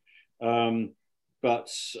accompli. But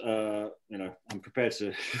I'm prepared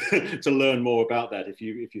to to learn more about that if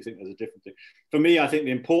you think there's a different thing. For me, I think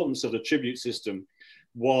the importance of the tribute system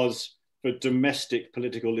was for domestic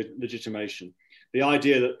political legitimation. The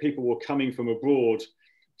idea that people were coming from abroad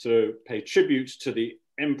to pay tribute to the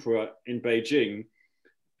emperor in Beijing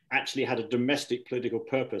actually had a domestic political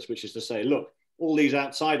purpose, which is to say, look, all these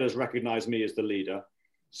outsiders recognize me as the leader,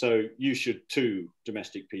 so you should too,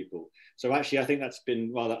 domestic people. So actually, I think that's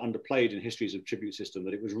been rather underplayed in histories of tribute system,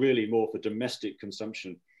 that it was really more for domestic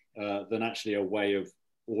consumption than actually a way of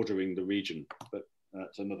ordering the region. But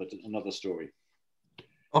that's another story.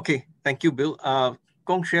 Okay, thank you, Bill.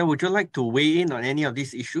 Gong Xue, would you like to weigh in on any of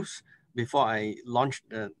these issues before I launch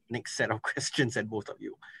the next set of questions at both of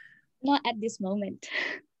you? Not at this moment.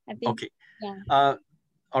 I think, okay. Yeah.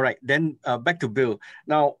 All right, then back to Bill.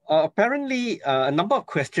 Now, apparently a number of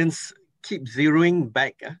questions keep zeroing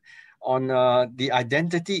back on the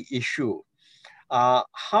identity issue.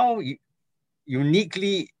 How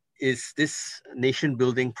uniquely is this nation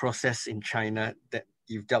building process in China that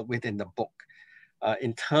you've dealt with in the book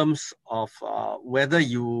in terms of whether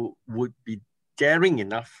you would be daring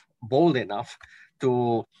enough, bold enough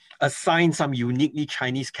to assign some uniquely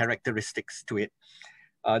Chinese characteristics to it?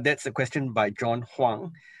 That's a question by John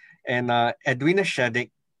Huang. And Edwina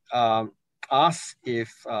Shaddick asks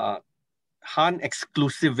if Han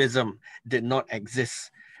exclusivism did not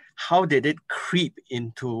exist, how did it creep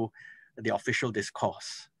into the official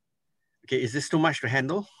discourse? Okay, is this too much to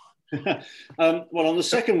handle? Well, on the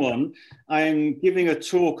second one, I'm giving a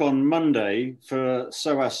talk on Monday for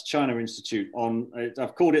SOAS China Institute on,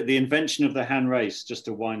 I've called it the invention of the Han race, just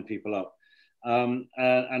to wind people up.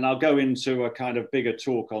 And I'll go into a kind of bigger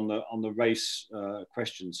talk on the race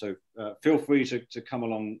question. So feel free to come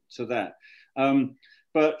along to that.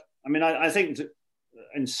 But I mean, I think that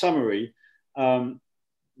in summary,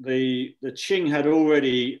 the Qing had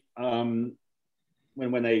already,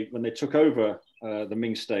 when they took over the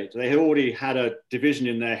Ming state, they had already had a division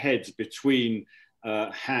in their heads between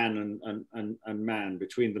Han and Man,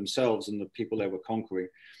 between themselves and the people they were conquering.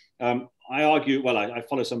 I argue, well, I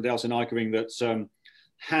follow somebody else in arguing that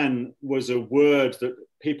Han was a word that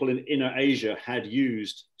people in Inner Asia had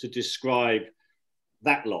used to describe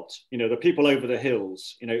that lot, you know, the people over the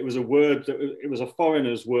hills. You know, it was a word that it was a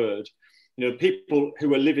foreigner's word. You know, people who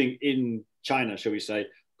were living in China, shall we say,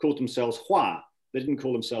 called themselves Hua. They didn't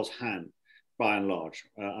call themselves Han, by and large.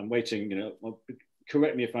 I'm waiting, you know,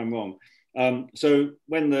 correct me if I'm wrong. So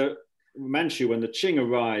when the Manchu, when the Qing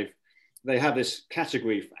arrive, they have this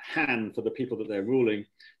category for Han for the people that they're ruling,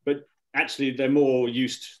 but actually and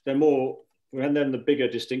then the bigger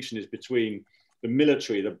distinction is between the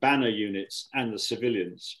military, the banner units, and the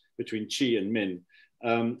civilians, between Qi and Min.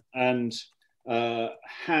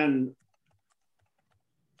 Han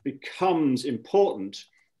becomes important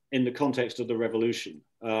in the context of the revolution,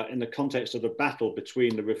 in the context of the battle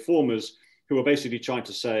between the reformers who are basically trying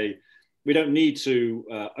to say, we don't need to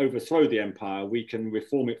overthrow the empire, we can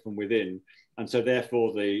reform it from within. And so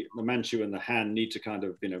therefore the Manchu and the Han need to kind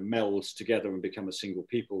of, you know, meld together and become a single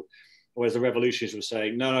people. Whereas the revolutionists were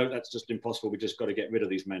saying, no, that's just impossible. We just got to get rid of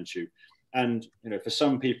these Manchu. And, you know, for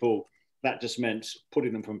some people, that just meant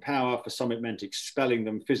putting them from power. For some, it meant expelling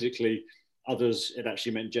them physically. Others, it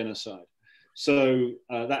actually meant genocide. So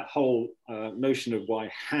that whole notion of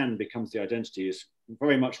why Han becomes the identity is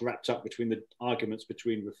very much wrapped up between the arguments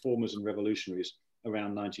between reformers and revolutionaries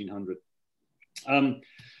around 1900.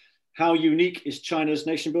 How unique is China's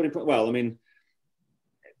nation building? Well, I mean,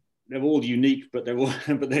 they're all unique, but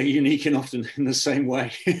they're unique and often in the same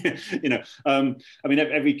way. You know, I mean,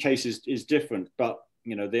 every case is different, but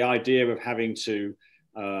you know, the idea of having to,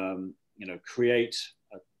 you know, create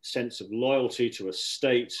a sense of loyalty to a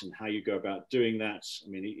state and how you go about doing that. I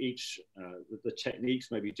mean, the techniques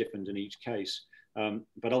may be different in each case,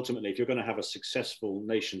 but ultimately, if you're going to have a successful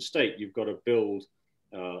nation state, you've got to build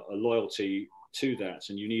a loyalty to that,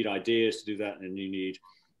 and you need ideas to do that, and you need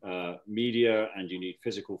media, and you need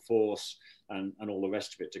physical force, and all the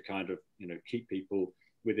rest of it to kind of, you know, keep people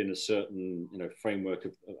within a certain, you know, framework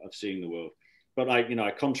of seeing the world. But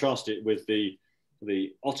I contrast it with the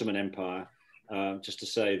Ottoman Empire, just to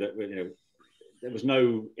say that, you know, there was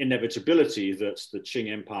no inevitability that the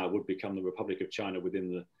Qing Empire would become the Republic of China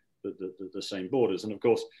within the same borders. And of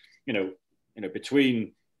course, you know,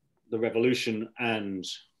 between the revolution and,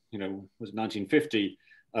 you know, was 1950,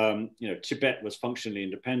 you know, Tibet was functionally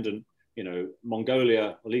independent. You know,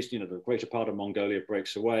 Mongolia, at least, you know, the greater part of Mongolia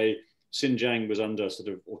breaks away. Xinjiang was under sort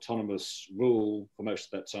of autonomous rule for most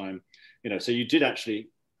of that time. You know, so you did actually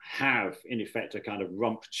have, in effect, a kind of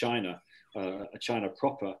rump China, a China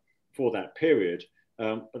proper for that period.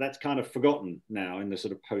 But that's kind of forgotten now in the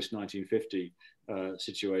sort of post-1950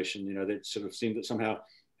 situation. You know, it sort of seemed that somehow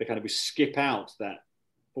we skip out that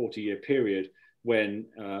 40-year period when,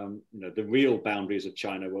 you know, the real boundaries of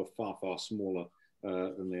China were far, far smaller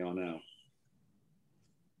than they are now.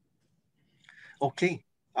 Okay.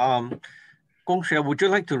 Gong Xue, would you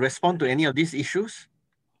like to respond to any of these issues?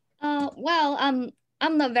 Well,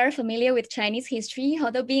 I'm not very familiar with Chinese history,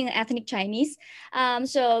 although being an ethnic Chinese.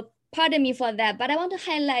 So pardon me for that, but I want to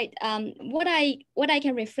highlight what I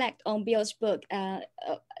can reflect on Bill's book.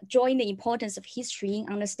 drawing the importance of history in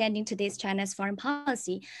understanding today's China's foreign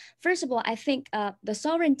policy. First of all, I think the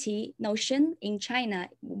sovereignty notion in China,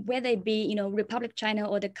 whether it be Republic China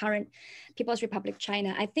or the current People's Republic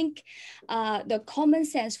China, I think the common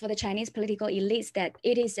sense for the Chinese political elites that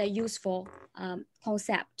it is a useful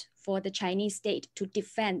concept for the Chinese state to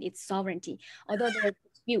defend its sovereignty, although there are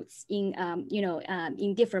disputes in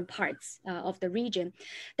in different parts of the region.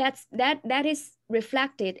 That is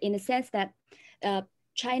reflected in the sense that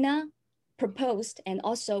China proposed, and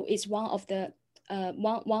also is one of the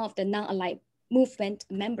non-aligned movement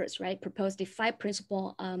members, right? Proposed the five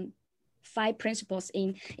principles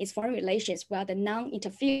in its foreign relations, where the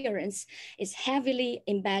non-interference is heavily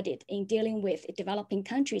embedded in dealing with developing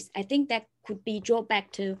countries. I think that could be drawn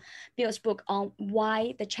back to Bill's book on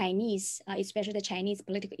why the Chinese, especially the Chinese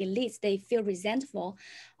political elites, they feel resentful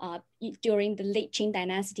during the late Qing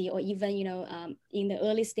dynasty, or even in the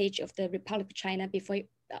early stage of the Republic of China before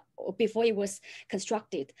it was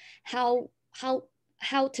constructed. How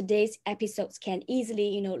today's episodes can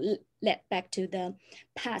easily lead back to the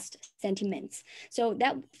past sentiments. So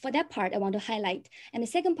that for that part I want to highlight. And the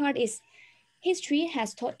second part is history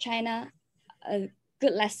has taught China a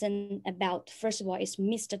good lesson about, first of all, is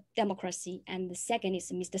Mr. Democracy, and the second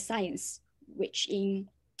is Mr. Science, which in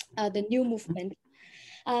the new movement.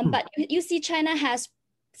 But you see China has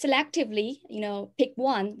selectively, pick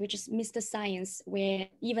one, which is Mr. Science, where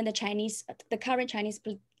even the current Chinese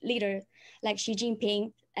leader like Xi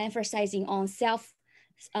Jinping emphasizing on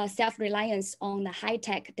self-reliance on the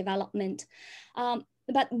high-tech development.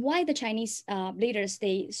 But why the Chinese leaders,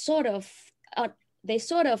 they sort of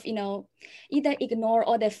either ignore,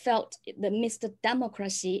 or they felt the Mr.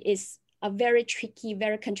 Democracy is a very tricky,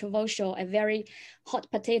 very controversial, a very hot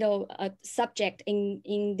potato subject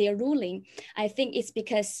in their ruling. I think it's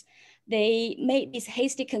because they made this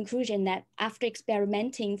hasty conclusion that after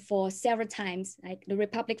experimenting for several times, like the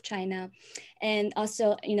Republic of China, and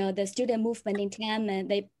also the student movement in Tiananmen,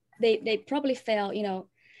 they probably felt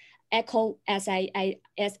echo as I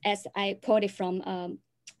quoted from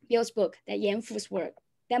Bill's book, that Yan Fu's work.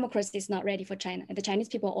 Democracy is not ready for China, and the Chinese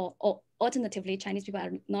people, or alternatively, Chinese people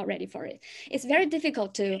are not ready for it. It's very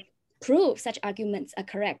difficult to prove such arguments are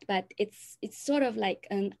correct, but it's sort of like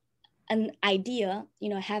an idea,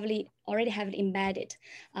 already heavily embedded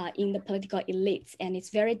in the political elites, and it's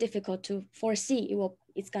very difficult to foresee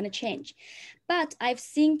it's going to change. But I've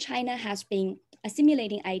seen China has been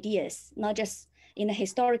assimilating ideas, not just in the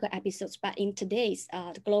historical episodes, but in today's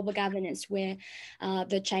global governance, where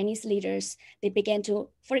the Chinese leaders, they began to,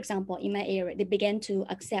 for example, in my area, they began to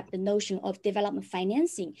accept the notion of development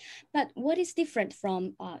financing. But what is different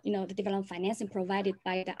from the development financing provided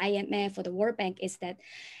by the IMF or the World Bank is that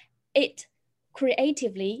it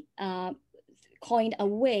creatively coined a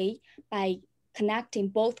way by connecting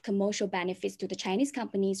both commercial benefits to the Chinese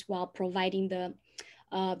companies while providing the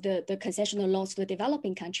concessional loans to the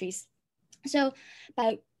developing countries. So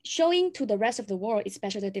by showing to the rest of the world,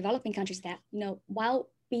 especially the developing countries, that while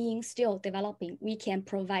being still developing, we can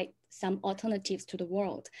provide some alternatives to the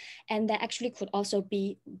world. And that actually could also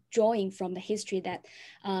be drawing from the history that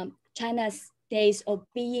China's days of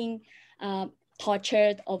being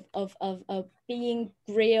tortured, of being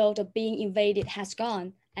grilled, of being invaded has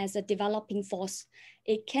gone. As a developing force,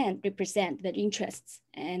 it can represent the interests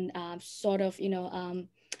and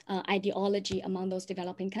ideology among those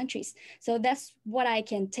developing countries. So that's what I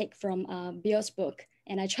can take from Bill's book,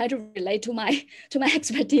 and I try to relate to my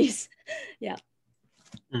expertise. Yeah.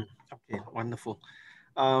 Okay, wonderful.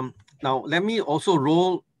 Now let me also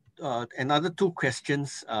roll another two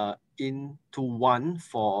questions into one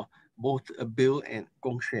for both Bill and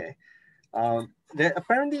Gongxue. There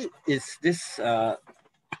apparently is this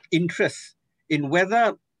interest in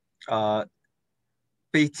whether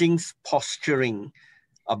Beijing's posturing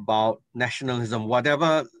about nationalism,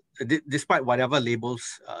 despite whatever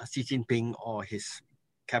labels Xi Jinping or his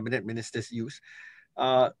cabinet ministers use,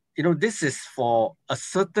 this is for a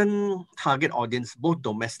certain target audience, both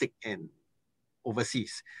domestic and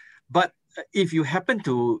overseas. But if you happen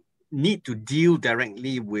to need to deal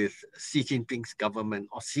directly with Xi Jinping's government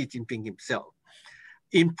or Xi Jinping himself,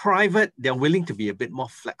 in private, they're willing to be a bit more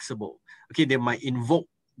flexible. Okay, they might invoke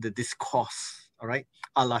the discourse, all right,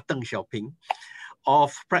 a la Deng Xiaoping,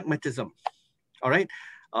 of pragmatism, all right?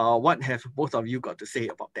 What have both of you got to say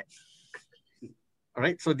about that? All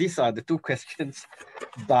right, so these are the two questions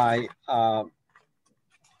by,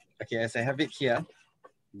 okay, as I have it here,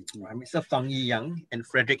 Mr. Fang Yiyang and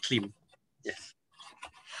Frederick Klim. Yes.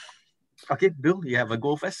 Okay, Bill, you have a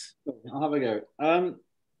go first. I'll have a go. I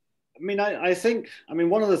think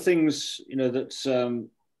one of the things, that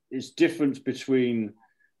is different between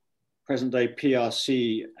present-day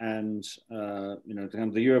PRC and kind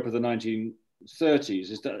of the Europe of the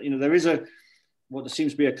 1930s is that there is what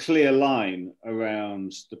seems to be a clear line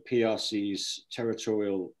around the PRC's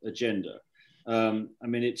territorial agenda. I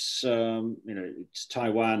mean, it's it's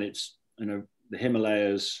Taiwan, it's the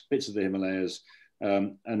Himalayas, bits of the Himalayas,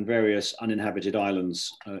 and various uninhabited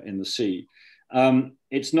islands in the sea.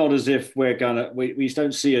 It's not as if we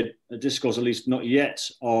don't see a discourse, at least not yet,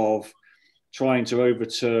 of trying to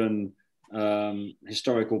overturn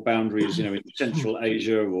historical boundaries, in Central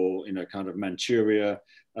Asia or kind of Manchuria.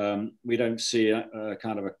 We don't see a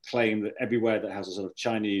kind of a claim that everywhere that has a sort of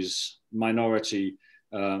Chinese minority,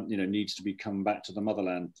 needs to be come back to the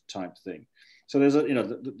motherland type thing. So there's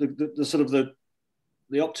the sort of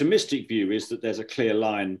the optimistic view is that there's a clear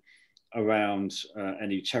line around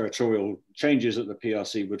any territorial changes that the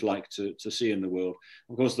PRC would like to see in the world.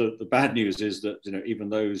 Of course, the bad news is that even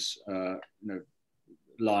those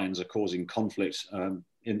lines are causing conflict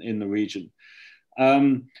in the region.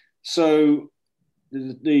 So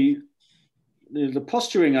the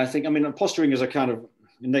posturing, I think, posturing is a kind of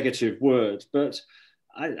negative word, but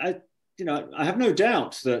I have no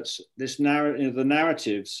doubt that the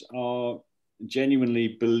narratives are genuinely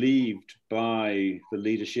believed by the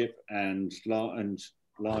leadership and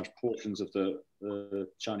large portions of the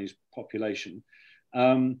Chinese population.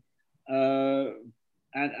 And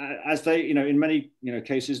as they, in many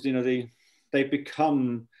cases, they've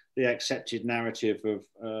become the accepted narrative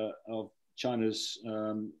of China's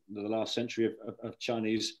the last century of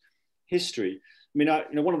Chinese history.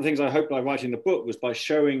 One of the things I hoped by writing the book was by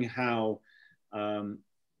showing how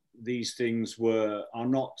these things are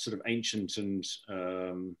not sort of ancient and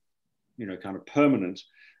kind of permanent.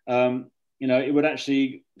 It would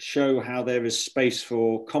actually show how there is space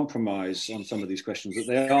for compromise on some of these questions, that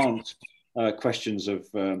they aren't questions of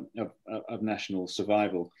national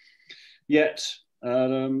survival. Yet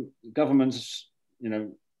governments,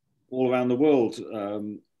 all around the world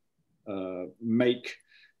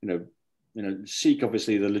seek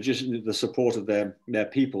obviously the support of their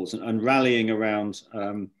peoples, and rallying around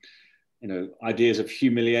ideas of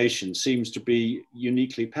humiliation seems to be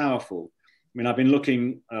uniquely powerful. I've been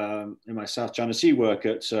looking in my South China Sea work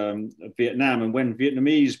at Vietnam, and when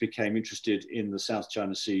Vietnamese became interested in the South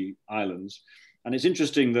China Sea islands, and it's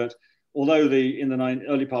interesting that although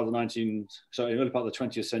early part of the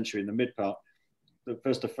 20th century, in the mid part,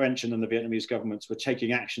 first the French and then the Vietnamese governments were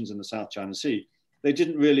taking actions in the South China Sea, they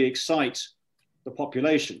didn't really excite the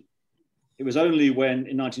population. It was only in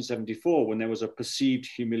 1974, when there was a perceived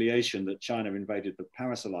humiliation that China invaded the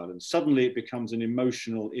Paracel Islands, suddenly it becomes an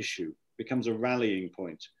emotional issue, becomes a rallying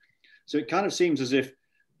point. So it kind of seems as if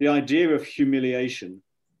the idea of humiliation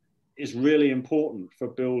is really important for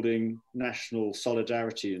building national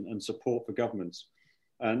solidarity and support for governments.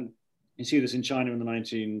 And you see this in China in the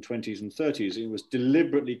 1920s and 30s. It was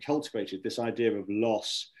deliberately cultivated, this idea of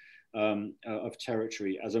loss of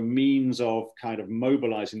territory as a means of kind of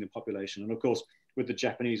mobilizing the population. And of course, with the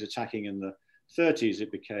Japanese attacking in the 30s, it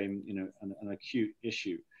became an acute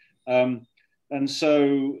issue. And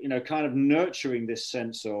so, kind of nurturing this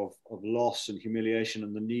sense of loss and humiliation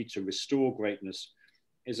and the need to restore greatness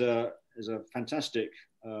is a fantastic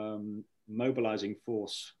mobilizing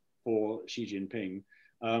force for Xi Jinping.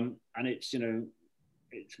 And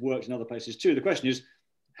it's worked in other places too. The question is,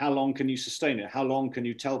 how long can you sustain it? How long can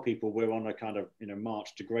you tell people we're on a kind of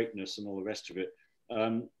march to greatness and all the rest of it,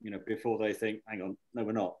 before they think, hang on, no,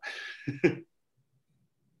 we're not.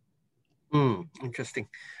 Interesting.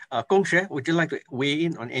 Gong Xue, would you like to weigh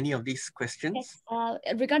in on any of these questions? Yes.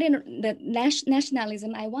 Regarding the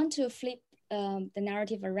nationalism, I want to flip the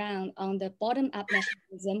narrative around on the bottom-up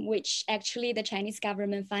nationalism, which actually the Chinese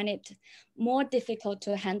government find it more difficult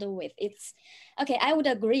to handle with. It's okay. I would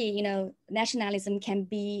agree. Nationalism can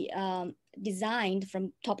be designed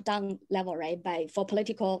from top-down level, right? For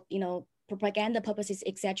political, propaganda purposes,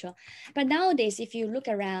 etc. But nowadays, if you look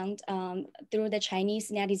around through the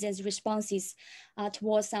Chinese netizens' responses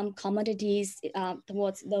towards some commodities,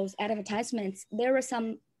 towards those advertisements,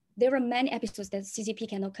 there are many episodes that CCP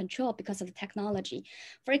cannot control because of the technology.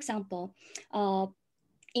 For example,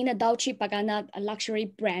 in a Dolce & Gabbana luxury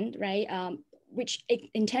brand, right, which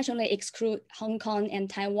intentionally exclude Hong Kong and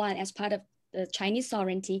Taiwan as part of the Chinese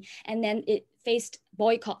sovereignty, and then it faced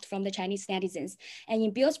boycott from the Chinese netizens. And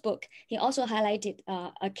in Bill's book, he also highlighted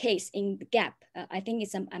a case in Gap. I think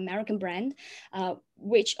it's an American brand,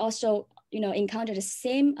 which also encounter the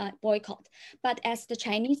same boycott. But as the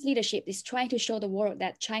Chinese leadership is trying to show the world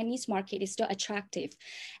that Chinese market is still attractive,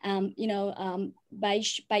 by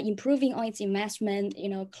improving on its investment,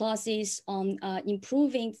 clauses on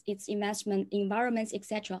improving its investment environments,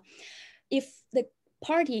 etc. If the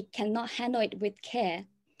party cannot handle it with care,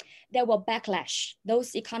 there will backlash.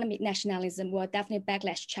 Those economic nationalism will definitely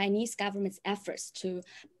backlash Chinese government's efforts to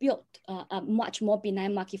build a much more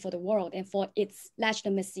benign market for the world and for its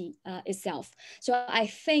legitimacy itself. So I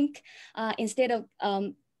think instead of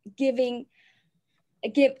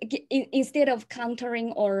instead of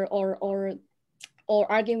countering or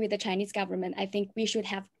arguing with the Chinese government, I think we should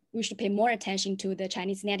pay more attention to the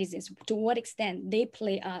Chinese netizens, to what extent they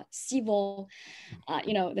play a civil,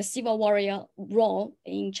 the civil warrior role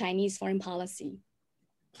in Chinese foreign policy.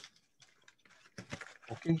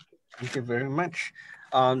 Okay, thank you very much.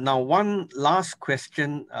 Now, one last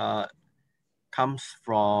question comes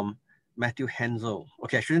from Matthew Hensel.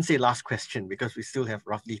 Okay, I shouldn't say last question because we still have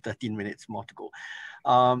roughly 13 minutes more to go.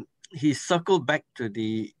 He circled back to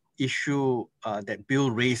the issue that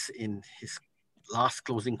Bill raised in his last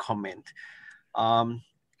closing comment.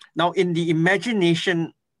 Now, in the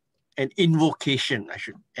imagination and invocation, I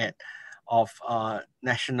should add, of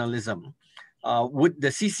nationalism, would the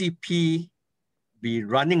CCP be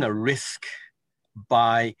running a risk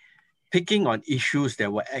by picking on issues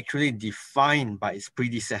that were actually defined by its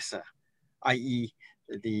predecessor, i.e.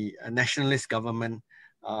 the nationalist government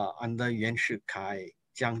under Yuan Shikai,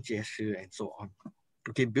 Jiang Jieshi, and so on?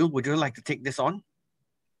 Okay, Bill, would you like to take this on?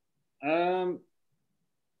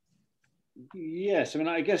 Yes,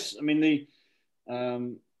 I guess they are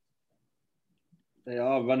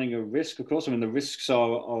running a risk, of course. The risks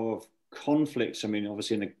are of conflicts.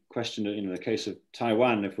 Obviously, in the question, the case of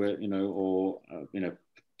Taiwan, if we're,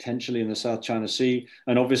 potentially in the South China Sea,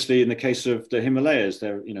 and obviously in the case of the Himalayas,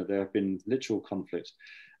 there have been literal conflicts.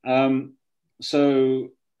 I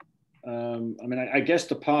guess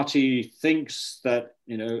the party thinks that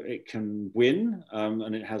it can win,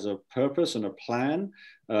 and it has a purpose and a plan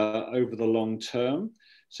over the long term.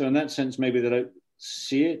 So in that sense, maybe they don't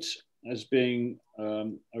see it as being a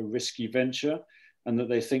risky venture, and that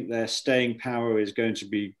they think their staying power is going to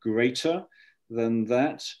be greater than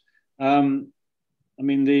that. For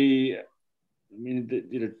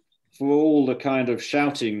all the kind of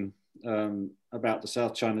shouting about the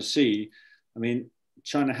South China Sea,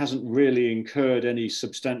 China hasn't really incurred any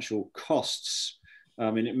substantial costs.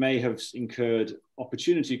 It may have incurred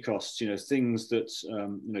opportunity costs, things that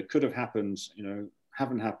could have happened,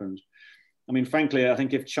 haven't happened. Frankly, I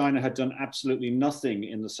think if China had done absolutely nothing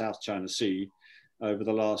in the South China Sea over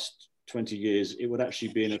the last 20 years, it would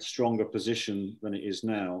actually be in a stronger position than it is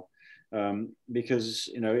now. Because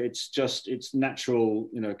its natural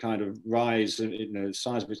kind of rise,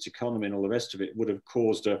 size of its economy and all the rest of it would have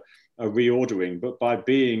caused a reordering, but by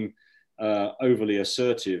being overly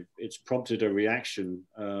assertive, it's prompted a reaction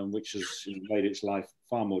which has made its life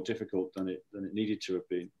far more difficult than it needed to have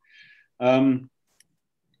been.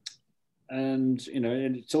 And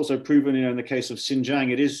it's also proven, in the case of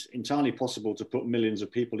Xinjiang, it is entirely possible to put millions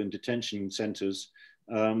of people in detention centres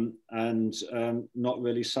and not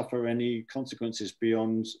really suffer any consequences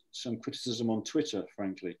beyond some criticism on Twitter,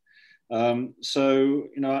 frankly. So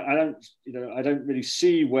I don't really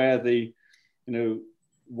see where the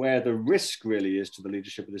risk really is to the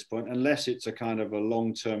leadership at this point, unless it's a kind of a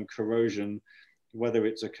long-term corrosion, whether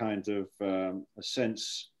it's a kind of a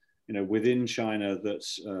sense within China that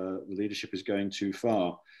the leadership is going too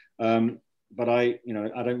far. But I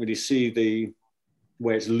don't really see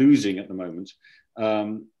where it's losing at the moment.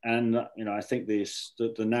 And I think the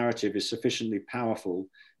narrative is sufficiently powerful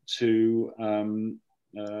to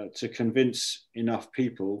convince enough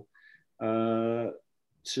people to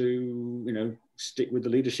stick with the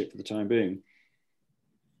leadership for the time being.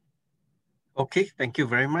 Okay, thank you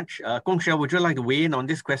very much. Kongxia, would you like to weigh in on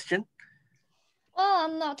this question? Oh,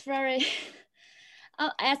 I'm not very.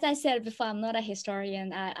 As I said before, I'm not a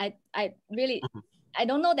historian. I really. I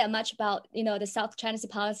don't know that much about the South China Sea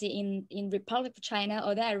policy in Republic of China,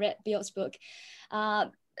 although I read Bill's book.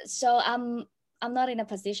 So I'm not in a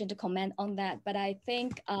position to comment on that. But I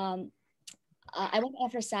think I want to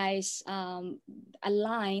emphasize a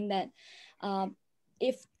line that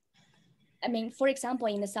for example,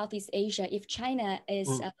 in the Southeast Asia, if China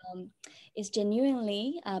is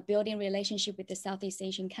genuinely building relationship with the Southeast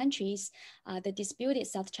Asian countries, the disputed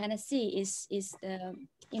South China Sea is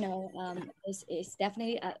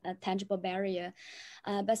definitely a tangible barrier.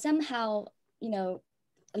 But somehow,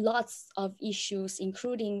 lots of issues,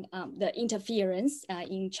 including the interference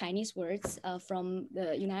in Chinese words from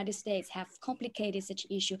the United States have complicated such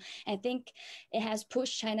issue. I think it has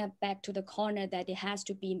pushed China back to the corner that it has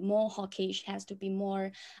to be more hawkish, has to be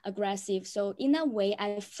more aggressive. So in a way,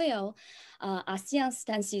 I feel ASEAN's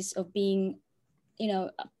stances of being,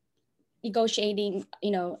 negotiating,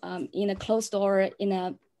 in a closed door, in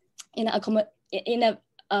a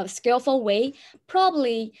skillful way,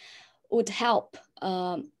 probably would help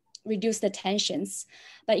reduce the tensions.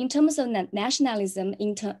 But in terms of nationalism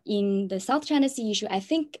in the South China Sea issue, I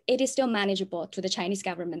think it is still manageable to the Chinese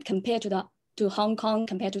government compared to Hong Kong,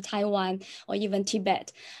 compared to Taiwan, or even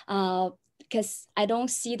Tibet. Because I don't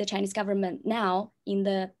see the Chinese government now in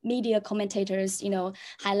the media commentators,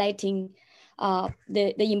 highlighting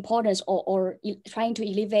the importance or trying to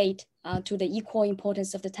elevate to the equal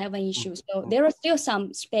importance of the Taiwan issue. So there are still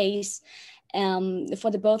some space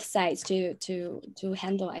for the both sides to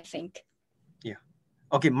handle, I think. Yeah.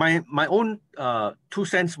 Okay, my own 2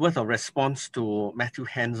 cents worth of response to Matthew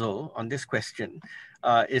Hansel on this question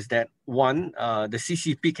is that one, the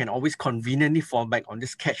CCP can always conveniently fall back on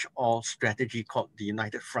this catch-all strategy called the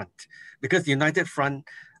United Front, because the United Front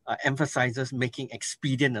emphasizes making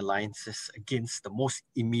expedient alliances against the most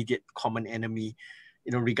immediate common enemy,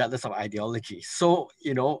 regardless of ideology. So,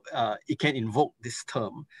 it can invoke this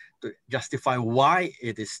term to justify why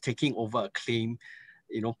it is taking over a claim,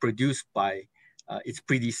 produced by its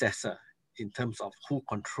predecessor in terms of who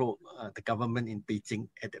controlled the government in Beijing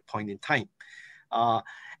at that point in time.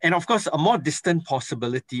 And of course, a more distant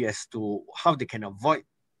possibility as to how they can avoid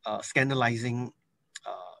scandalizing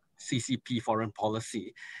CCP foreign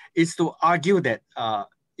policy is to argue that,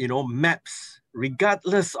 maps,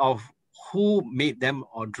 regardless of who made them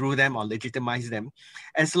or drew them or legitimized them,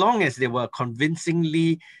 as long as they were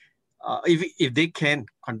convincingly, if they can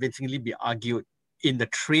convincingly be argued in the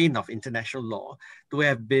train of international law, to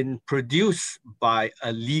have been produced by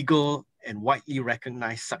a legal and widely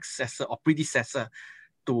recognized successor or predecessor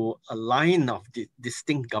to a line of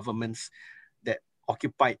distinct governments that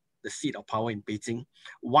occupied the seat of power in Beijing,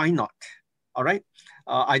 why not? All right.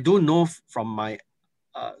 I do know from my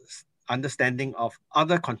understanding of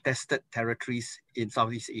other contested territories in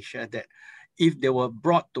Southeast Asia that if they were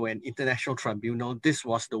brought to an international tribunal, this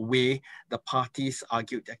was the way the parties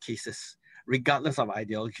argued their cases, regardless of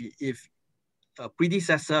ideology. If a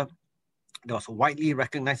predecessor that was widely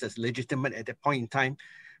recognized as legitimate at that point in time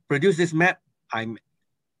produced this map, I'm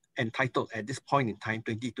entitled at this point in time,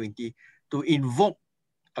 2020, to invoke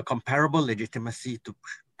a comparable legitimacy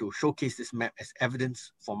to showcase this map as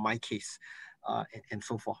evidence for my case, and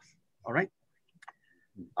so forth. All right.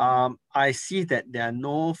 I see that there are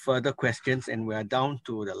no further questions and we're down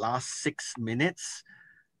to the last 6 minutes.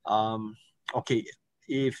 Okay,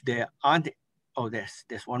 if there aren't, oh,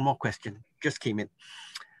 there's one more question, just came in.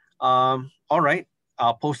 All right,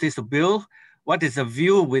 I'll post this to Bill. What is the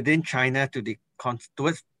view within China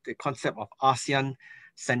towards the concept of ASEAN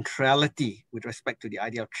centrality with respect to the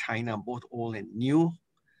idea of China, both old and new?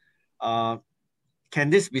 Can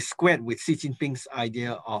this be squared with Xi Jinping's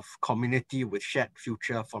idea of community with shared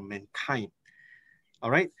future for mankind? All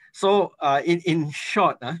right, so in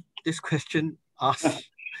short, this question asks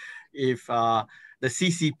if the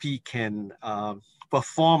CCP can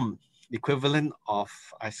perform the equivalent of,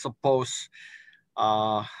 I suppose,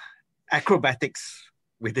 acrobatics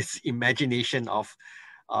with its imagination of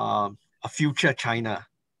a future China,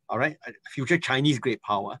 all right, a future Chinese great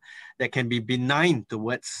power that can be benign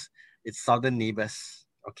towards its southern neighbors,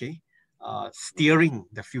 okay, steering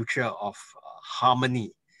the future of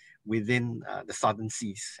harmony within the southern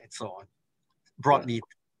seas and so on, broadly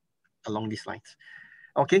along these lines.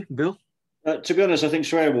 Okay, Bill? To be honest, I think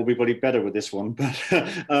Shreya will be bloody better with this one. But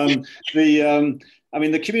I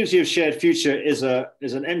mean, the community of shared future is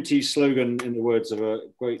an empty slogan in the words of a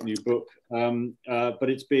great new book, but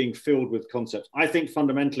it's being filled with concepts. I think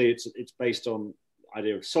fundamentally it's based on the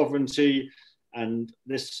idea of sovereignty, and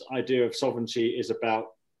this idea of sovereignty is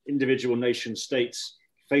about individual nation states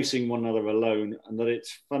facing one another alone, and that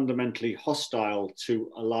it's fundamentally hostile to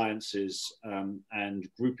alliances and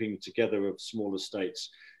grouping together of smaller states.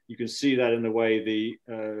 You can see that in the way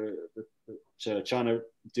China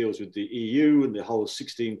deals with the EU and the whole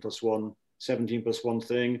 16+1, 17+1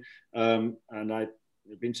 thing. And I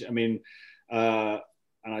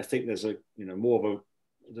think there's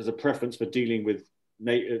there's a preference for dealing with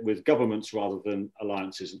governments rather than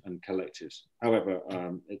alliances and collectives. However,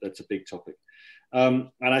 that's a big topic.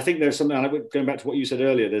 And I think there's something, going back to what you said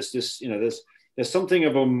earlier, there's something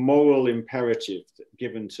of a moral imperative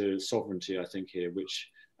given to sovereignty, I think, here, which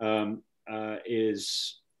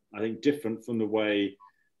is, I think, different from the way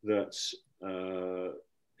that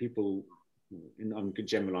people, I'm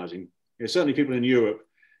generalizing, certainly people in Europe,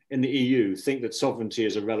 in the EU, think that sovereignty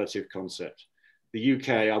is a relative concept. The UK,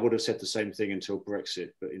 I would have said the same thing until Brexit,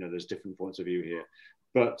 but there's different points of view here.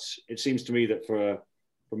 But it seems to me that for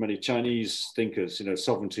many Chinese thinkers,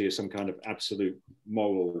 sovereignty is some kind of absolute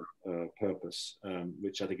moral purpose,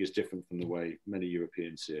 which I think is different from the way many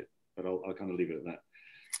Europeans see it. But I'll kind of leave it at that.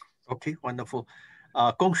 Okay, wonderful.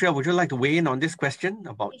 Gong Xue, would you like to weigh in on this question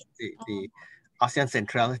about the ASEAN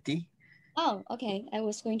centrality? Oh, okay. I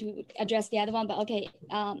was going to address the other one, but okay.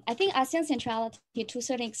 I think ASEAN centrality to a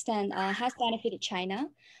certain extent has benefited China,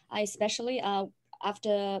 especially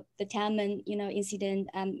after the Tiananmen, incident,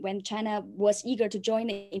 when China was eager to join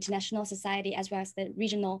the international society as well as the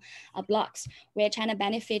regional blocs, where China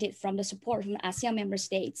benefited from the support from ASEAN member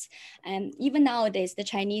states. And even nowadays, the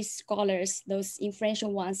Chinese scholars, those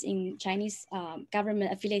influential ones in Chinese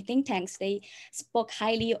government affiliate think tanks, they spoke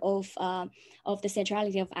highly of the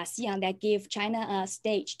centrality of ASEAN that gave China a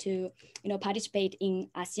stage to, participate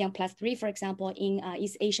in ASEAN +3, for example, in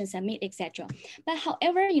East Asian Summit, etc. But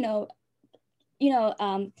however,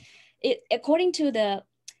 according to the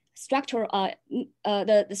structural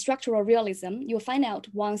structural realism, you'll find out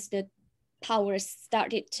once the powers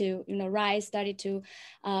started to rise, started to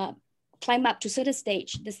climb up to a certain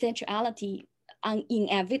stage, the centrality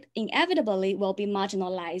inevitably will be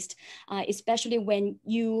marginalized, especially when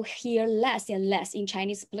you hear less and less in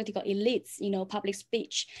Chinese political elites, public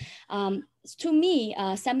speech. To me,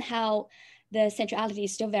 somehow the centrality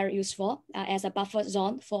is still very useful as a buffer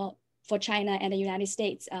zone for China and the United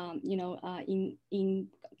States,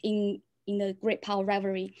 in the great power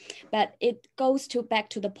rivalry. But it goes back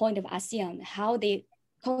to the point of ASEAN, how they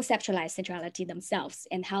conceptualize centrality themselves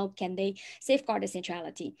and how can they safeguard the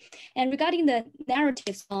centrality. And regarding the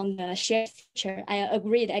narratives on the shared future, I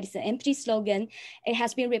agree that it's an empty slogan. It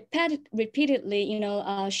has been repeatedly,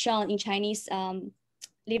 shown in Chinese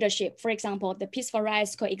leadership. For example, the Peaceful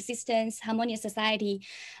Rise, Coexistence, Harmonious Society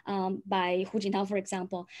by Hu Jintao, for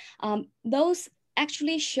example. Those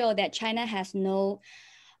actually show that China has no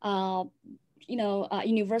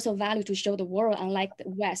universal value to show the world, unlike the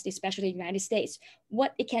West, especially the United States.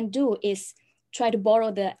 What it can do is try to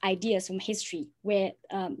borrow the ideas from history, where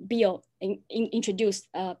Bill introduced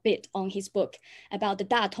a bit on his book about the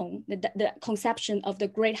Datong, the conception of the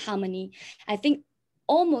great harmony. I think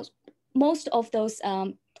most of those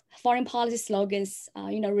foreign policy slogans,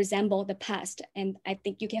 resemble the past, and I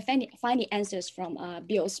think you can find the answers from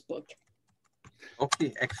Bill's book.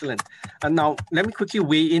 Okay, excellent. And now let me quickly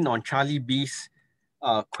weigh in on Charlie B's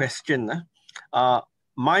question.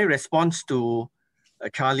 My response to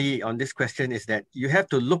Charlie on this question is that you have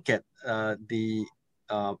to look at the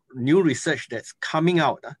new research that's coming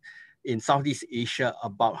out in Southeast Asia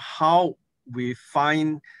about how we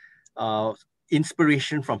find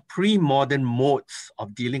inspiration from pre-modern modes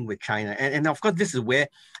of dealing with China. And of course, this is where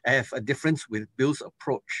I have a difference with Bill's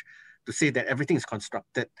approach to say that everything is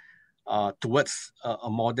constructed towards a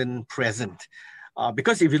modern present.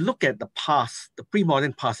 Because if you look at the past, the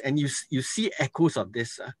pre-modern past, and you see echoes of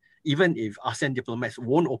this, even if ASEAN diplomats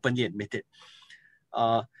won't openly admit it,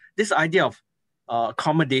 this idea of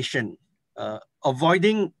accommodation,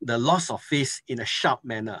 avoiding the loss of face in a sharp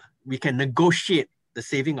manner, we can negotiate the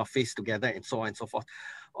saving of face together, and so on and so forth.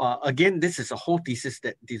 Again, this is a whole thesis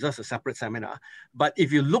that deserves a separate seminar. But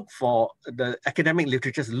if you look for the academic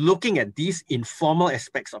literatures looking at these informal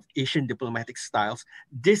aspects of Asian diplomatic styles,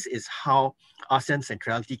 this is how ASEAN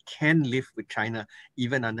centrality can live with China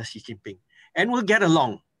even under Xi Jinping. And we'll get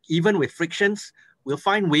along, even with frictions. We'll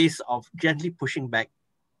find ways of gently pushing back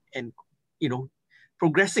and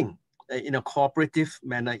progressing in a cooperative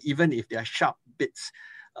manner, even if there are sharp bits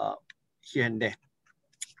here and there.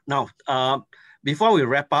 Now, before we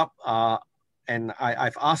wrap up, and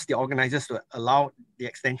I've asked the organizers to allow the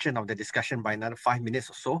extension of the discussion by another 5 minutes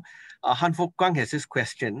or so, Han Fok Kwang has this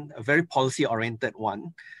question, a very policy-oriented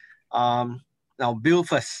one. Now, Bill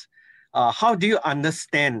first, how do you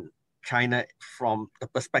understand China from the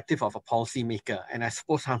perspective of a policymaker? And I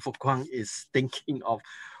suppose Han Fok Kwang is thinking of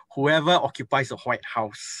whoever occupies the White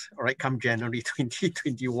House, all right, come January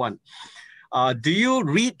 2021. Do you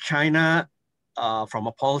read China from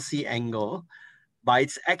a policy angle by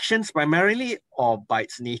its actions primarily or by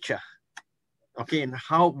its nature? Okay, and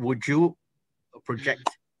how would you project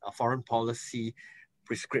a foreign policy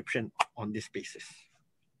prescription on this basis?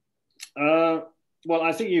 Well,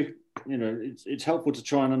 I think it's helpful to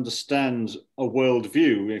try and understand a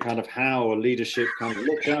worldview, kind of how a leadership kind of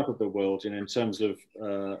looks out at the world, in terms of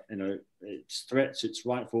its threats, its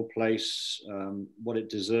rightful place, what it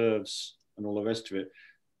deserves, and all the rest of it.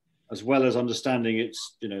 as well as understanding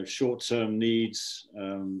its short-term needs,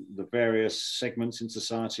 the various segments in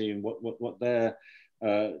society and what their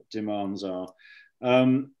demands are.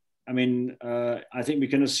 I mean, I think we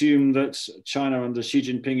can assume that China under Xi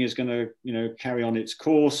Jinping is going to, carry on its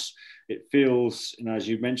course. It feels, as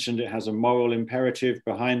you mentioned, it has a moral imperative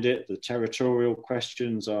behind it. The territorial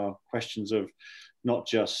questions are questions of not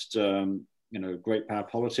just, great power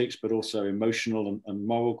politics, but also emotional and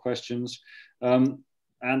moral questions.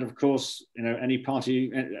 And of course, any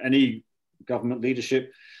party, any government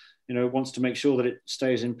leadership, wants to make sure that it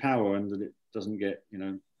stays in power and that it doesn't get,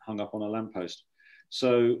 hung up on a lamppost.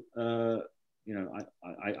 So, I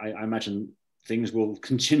imagine things will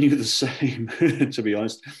continue the same, to be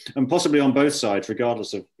honest, and possibly on both sides,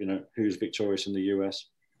 regardless of, who's victorious in the US.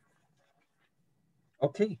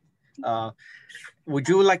 Okay. Would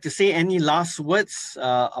you like to say any last words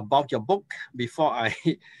about your book before I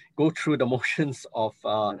go through the motions of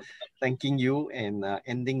thanking you and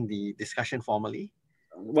ending the discussion formally?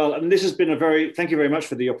 Well, and this has been thank you very much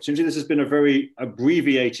for the opportunity. This has been a very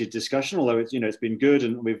abbreviated discussion, although it's, it's been good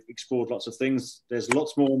and we've explored lots of things. There's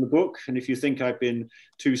lots more in the book. And if you think I've been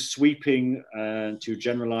too sweeping and too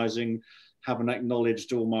generalizing, haven't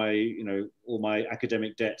acknowledged all my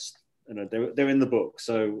academic debts, they're in the book.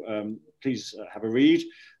 So please have a read.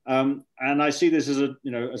 And I see this as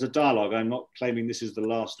a dialogue. I'm not claiming this is the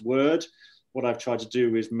last word. What I've tried to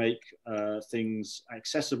do is make things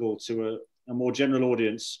accessible to a more general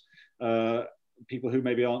audience, people who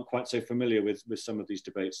maybe aren't quite so familiar with some of these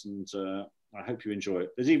debates. And I hope you enjoy it.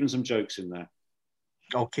 There's even some jokes in there.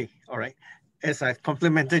 Okay, all right. As I've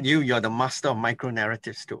complimented you, you're the master of micro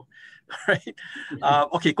narratives too. All right.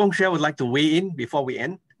 Okay, Gong Xue would like to weigh in before we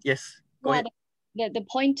end. Yes, go ahead. The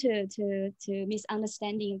point to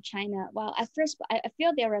misunderstanding of China. Well, at first, I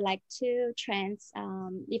feel there are like two trends.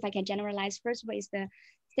 If I can generalize, first one is the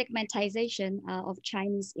stigmatization of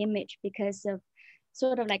Chinese image because of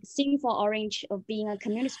sort of like seeing for orange of being a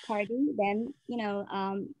communist party, then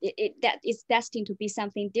that is destined to be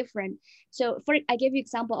something different. So I gave you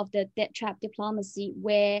example of the debt trap diplomacy,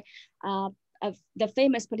 where of the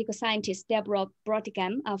famous political scientist Deborah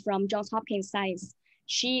Brodicam from Johns Hopkins Science,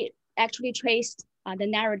 she actually traced the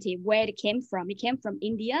narrative where it came from. It came from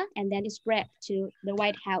India, and then it spread to the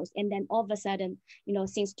White House, and then all of a sudden,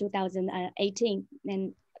 since 2018,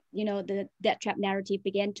 and the debt trap narrative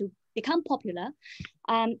began to become popular.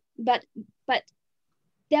 But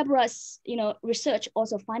Deborah's research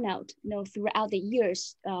also found out throughout the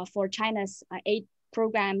years for China's aid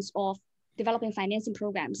programs of developing financing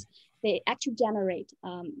programs, they actually generate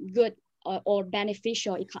good or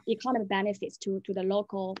beneficial economic benefits to the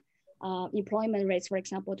local employment rates, for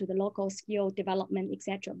example, to the local skill development,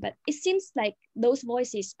 etc. But it seems like those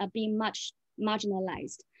voices are being much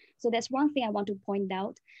marginalized. So that's one thing I want to point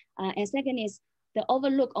out. And second is the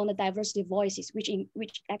overlook on the diversity of voices, which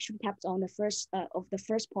actually taps on the first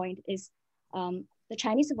point is the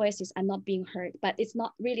Chinese voices are not being heard, but it's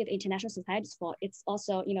not really the international society's fault. It's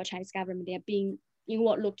also, Chinese government, they're being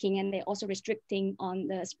inward looking, and they're also restricting on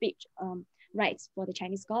the speech rights for the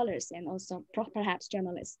Chinese scholars and also perhaps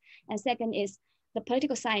journalists. And second is the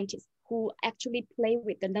political scientists who actually play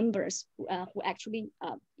with the numbers, who actually,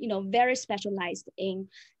 very specialized in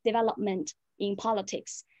development, in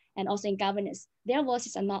politics, and also in governance. Their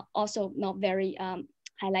voices are not very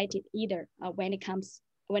highlighted either when it comes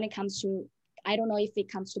to, I don't know if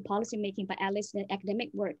it comes to policy making, but at least in academic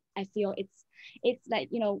work, I feel it's like,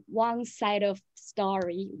 one side of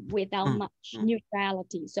story without much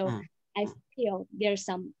neutrality. So I feel there's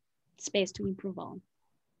some space to improve on.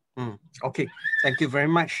 Okay, thank you very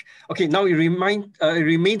much. Okay, now it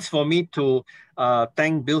remains for me to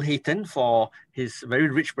thank Bill Hayton for his very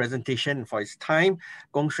rich presentation, for his time.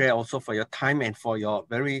 Gong Xue also for your time and for your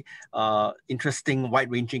very interesting,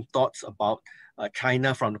 wide-ranging thoughts about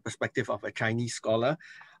China from the perspective of a Chinese scholar.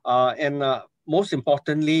 And most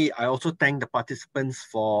importantly, I also thank the participants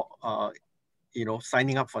for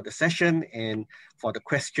signing up for the session and for the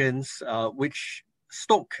questions, which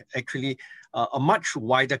stoke actually a much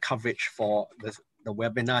wider coverage for the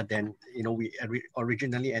webinar than we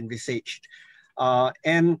originally envisaged.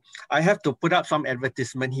 And I have to put up some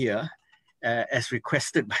advertisement here as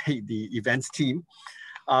requested by the events team.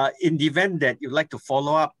 In the event that you'd like to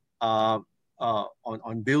follow up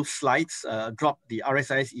on Bill's slides, drop the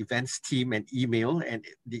RSIS events team an email, and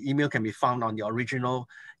the email can be found on the original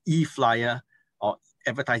e-flyer or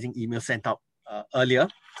advertising email sent out earlier.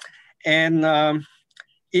 And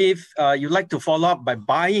if you'd like to follow up by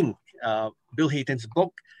buying Bill Hayton's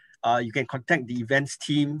book, you can contact the events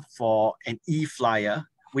team for an e-flyer,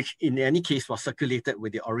 which in any case was circulated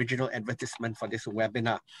with the original advertisement for this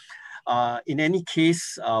webinar. In any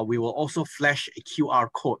case, we will also flash a QR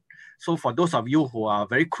code. So for those of you who are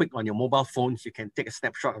very quick on your mobile phones, you can take a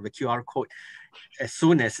snapshot of the QR code as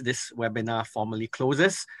soon as this webinar formally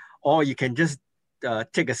closes, or you can just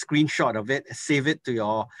take a screenshot of it, save it to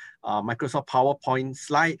your Microsoft PowerPoint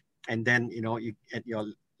slide, and then at your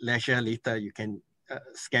leisure later, you can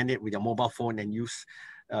scan it with your mobile phone and use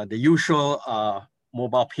the usual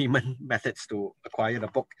mobile payment methods to acquire the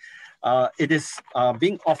book. It is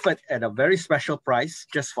being offered at a very special price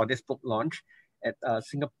just for this book launch at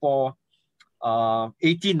Singapore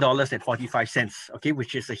 $18.45, okay,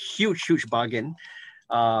 which is a huge, huge bargain.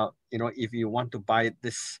 If you want to buy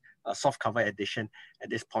this softcover edition at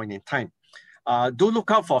this point in time. Do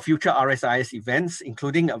look out for future RSIS events,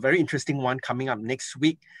 including a very interesting one coming up next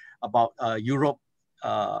week about Europe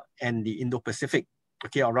and the Indo-Pacific,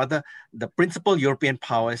 okay, or rather the principal European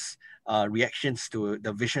powers' reactions to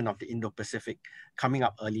the vision of the Indo-Pacific coming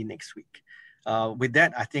up early next week. With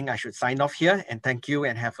that, I think I should sign off here, and thank you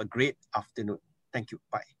and have a great afternoon. Thank you.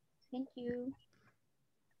 Bye. Thank you.